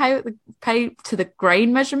needed to pay to the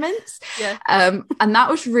grain measurements. And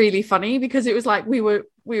that was really funny, because it was like you were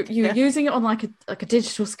using it on like a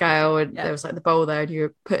digital scale, and there was like the bowl there and you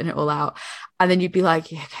were putting it all out, and then you'd be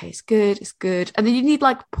like, yeah, okay, it's good, and then you need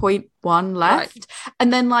like 0.1 left,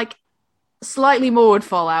 and then like slightly more would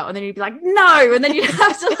fall out, and then you'd be like, no, and then you'd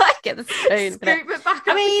have to like get the spoon, scoop it back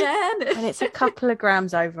up again. And it's a couple of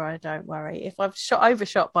grams over, I don't worry. If I've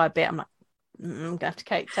overshot by a bit, I'm like, I'm gonna have to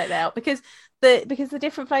take that out, because the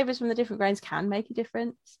different flavors from the different grains can make a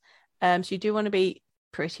difference. So you do want to be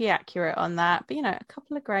pretty accurate on that, but a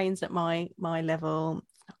couple of grains at my level,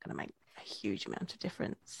 it's not going to make a huge amount of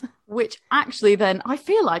difference. Which actually then I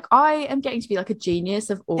feel like I am getting to be like a genius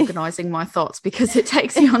of organizing my thoughts, because it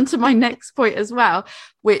takes me on to my next point as well,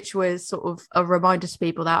 which was sort of a reminder to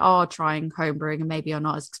people that are trying homebrewing and maybe are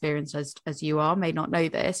not as experienced as you are, may not know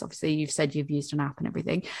this. Obviously you've said you've used an app and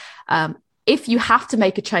everything. If you have to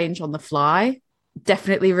make a change on the fly,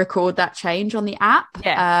 definitely record that change on the app.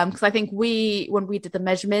 Because I think when we did the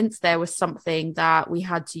measurements, there was something that we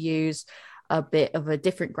had to use a bit of a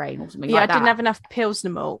different grain or something like that. I didn't have enough Pilsner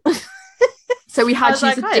malt. So we had to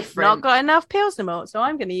use a different. I've not got enough Pilsner malt, so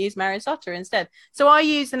I'm going to use Marisotto instead. So I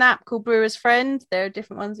use an app called Brewer's Friend. There are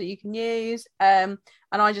different ones that you can use. And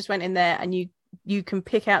I just went in there, and you can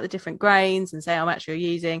pick out the different grains and say how much you're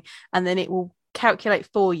using, and then it will calculate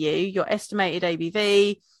for you your estimated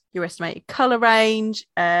ABV, your estimated color range,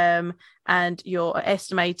 and your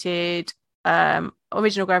estimated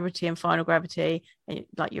original gravity and final gravity, and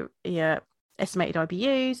like your estimated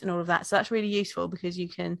IBUs and all of that. So that's really useful, because you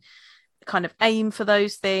can kind of aim for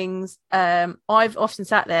those things. I've often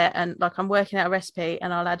sat there and like I'm working out a recipe,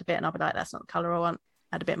 and I'll add a bit, and I'll be like, that's not the color I want.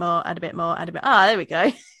 Add a bit more. There we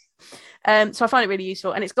go. So I find it really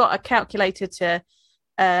useful, and it's got a calculator to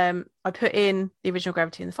I put in the original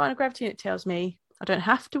gravity and the final gravity, and it tells me I don't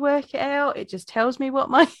have to work it out. It just tells me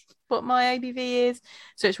what my ABV is.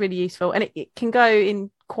 So it's really useful, and it can go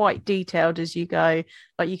in quite detailed as you go.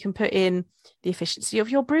 Like you can put in the efficiency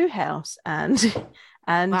of your brew house and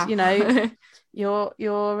wow.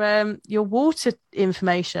 your water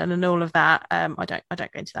information and all of that. I don't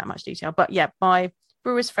go into that much detail, but yeah, my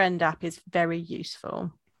Brewer's Friend app is very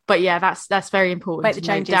useful. But yeah, that's very important. Make the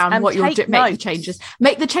changes down and what you're make the changes.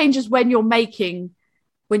 Make the changes when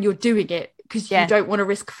you're doing it, because you don't want to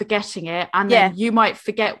risk forgetting it, and then you might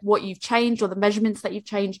forget what you've changed or the measurements that you've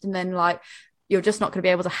changed, and then like you're just not going to be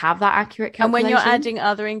able to have that accurate calculation. And when you're adding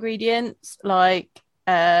other ingredients, like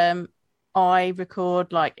I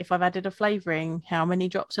record, like if I've added a flavouring, how many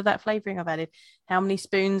drops of that flavouring I've added, how many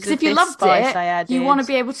spoons of if you this loved spice it, I added. You want to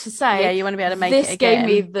be able to say, you want to be able to make this it again.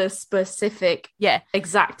 gave me the specific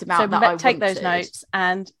exact amount that I take wanted. Those notes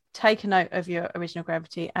and take a note of your original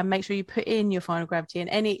gravity, and make sure you put in your final gravity, and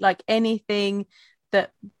anything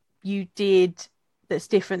that you did that's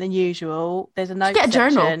different than usual. There's a note section.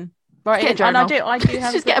 Journal. Right, and I do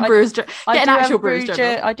have just get a brewer's journal. Get an actual brewer's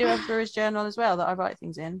journal. I do have a brewer's journal as well that I write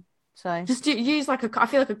things in. So just use like I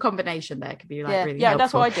feel like a combination there could be like really helpful.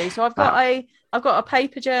 That's what I do. So I've got a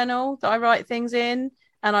paper journal that I write things in,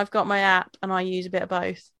 and I've got my app, and I use a bit of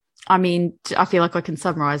both. I mean, I feel like I can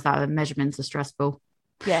summarize that. Measurements are stressful.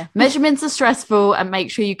 Yeah, measurements are stressful, and make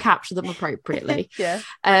sure you capture them appropriately.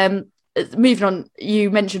 Moving on,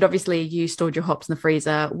 you mentioned obviously you stored your hops in the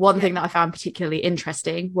freezer. One thing that I found particularly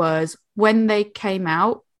interesting was when they came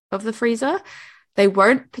out of the freezer, they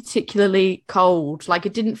weren't particularly cold. Like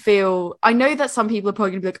it didn't feel, I know that some people are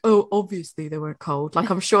probably gonna be like, oh, obviously they weren't cold. Like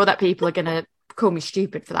I'm sure that people are gonna call me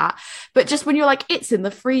stupid for that. But just when you're like, it's in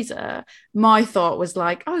the freezer, my thought was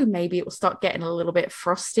like, oh, maybe it will start getting a little bit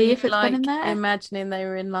frosty if it's been in there. Imagining they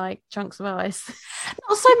were in like chunks of ice.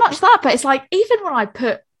 Not so much that, but it's like even when I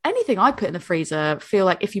put anything I put in the freezer, feel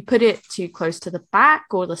like if you put it too close to the back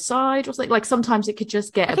or the side or something, like sometimes it could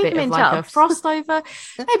just get a bit of like a frost over.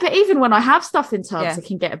 No, but even when I have stuff in tubs, it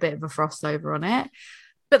can get a bit of a frost over on it.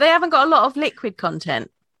 But they haven't got a lot of liquid content.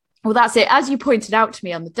 Well, that's it. As you pointed out to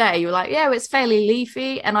me on the day, you were like, yeah, it's fairly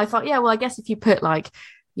leafy. And I thought, yeah, well, I guess if you put like,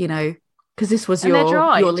 you know, because this was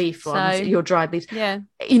your leaf ones, your dried leaves. Yeah.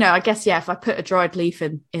 You know, I guess, if I put a dried leaf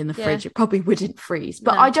in the fridge, it probably wouldn't freeze.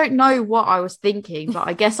 But I don't know what I was thinking, but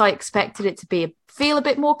I guess I expected it to feel a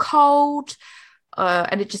bit more cold.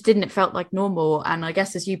 And it just didn't. It felt like normal. And I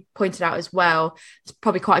guess as you pointed out as well, it's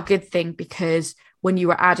probably quite a good thing because when you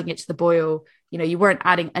were adding it to the boil, you know, you weren't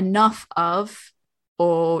adding enough of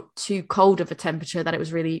or too cold of a temperature that it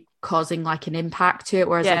was really causing like an impact to it.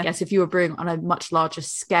 Whereas I guess if you were brewing on a much larger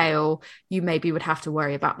scale, you maybe would have to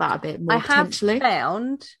worry about that a bit more potentially. I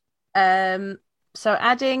have found, so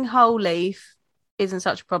adding whole leaf isn't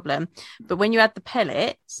such a problem. But when you add the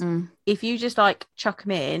pellets, if you just like chuck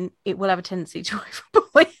them in, it will have a tendency to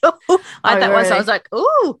overboil. I had that once. I was like,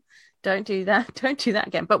 ooh, don't do that. Don't do that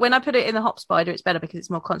again. But when I put it in the hop spider, it's better because it's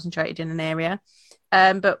more concentrated in an area.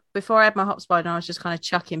 But before I had my hop spider, I was just kind of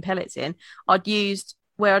chucking pellets in. I'd used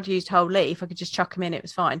whole leaf, I could just chuck them in, it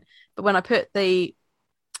was fine. But when I put the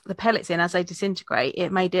pellets in, as they disintegrate,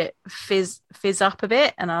 it made it fizz up a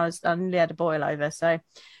bit, and I nearly had a boil over. So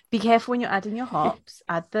be careful when you're adding your hops.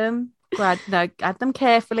 Add them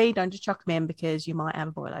carefully. Don't just chuck them in because you might have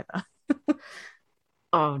a boil over.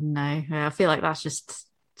 Oh no, I feel like that's just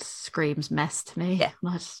screams mess to me. Yeah,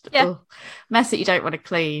 mess that you don't want to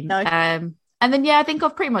clean. No. And then, I think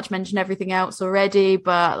I've pretty much mentioned everything else already.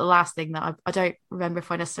 But the last thing that I don't remember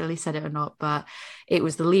if I necessarily said it or not, but it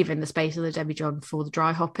was the leaving the space of the demijohn before the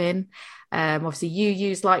dry hopping. Obviously, you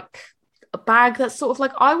use like a bag that's sort of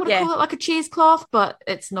like, I would call it like a cheesecloth, but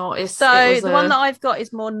it's not. The one that I've got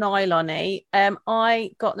is more nylon-y.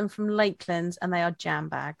 I got them from Lakelands, and they are jam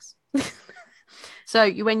bags. So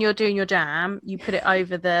when you're doing your jam, you put it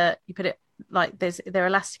like they're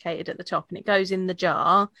elasticated at the top, and it goes in the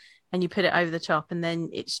jar. And you put it over the top, and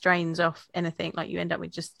then it strains off anything, like you end up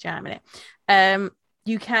with just jam in it.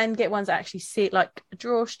 You can get ones that actually sit like a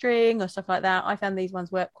drawstring or stuff like that. I found these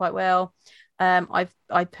ones work quite well. I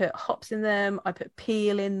put hops in them. I put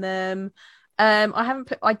peel in them.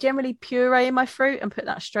 I generally puree my fruit and put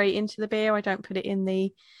that straight into the beer. I don't put it in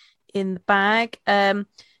the bag.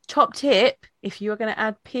 Top tip: if you are going to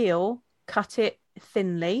add peel, cut it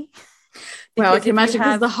thinly. Well, I can imagine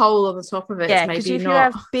because the hole on the top of it is maybe if you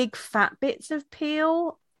have big fat bits of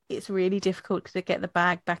peel, it's really difficult to get the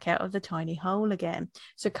bag back out of the tiny hole again.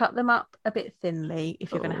 So cut them up a bit thinly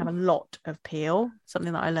if you're going to have a lot of peel,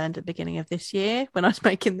 something that I learned at the beginning of this year when I was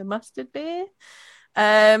making the mustard beer.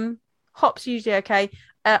 Hops usually okay.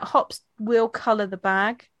 Hops will colour the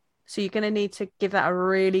bag, so you're going to need to give that a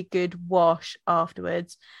really good wash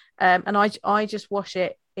afterwards. And I just wash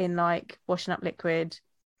it in like washing up liquid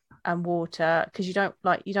and water, because you don't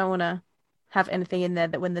want to have anything in there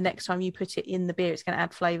that when the next time you put it in the beer, it's going to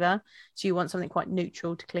add flavour. So you want something quite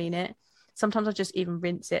neutral to clean it. Sometimes I just even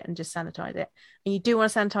rinse it and just sanitize it. And you do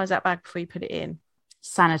want to sanitize that bag before you put it in.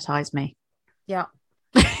 Sanitize me. Yeah.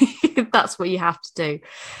 That's what you have to do.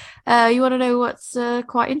 You want to know what's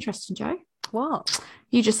quite interesting, Jo? What?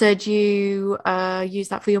 You just said you use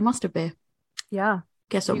that for your mustard beer. Yeah.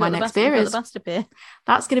 Guess what You my got the next bus- you beer got is? the bustard beer.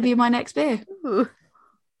 That's going to be my next beer, Ooh.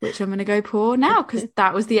 which I'm going to go pour now because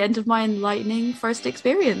that was the end of my enlightening first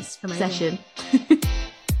experience session.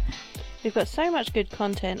 We've got so much good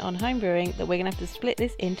content on homebrewing that we're going to have to split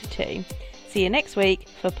this into 2. See you next week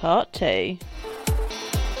for part 2.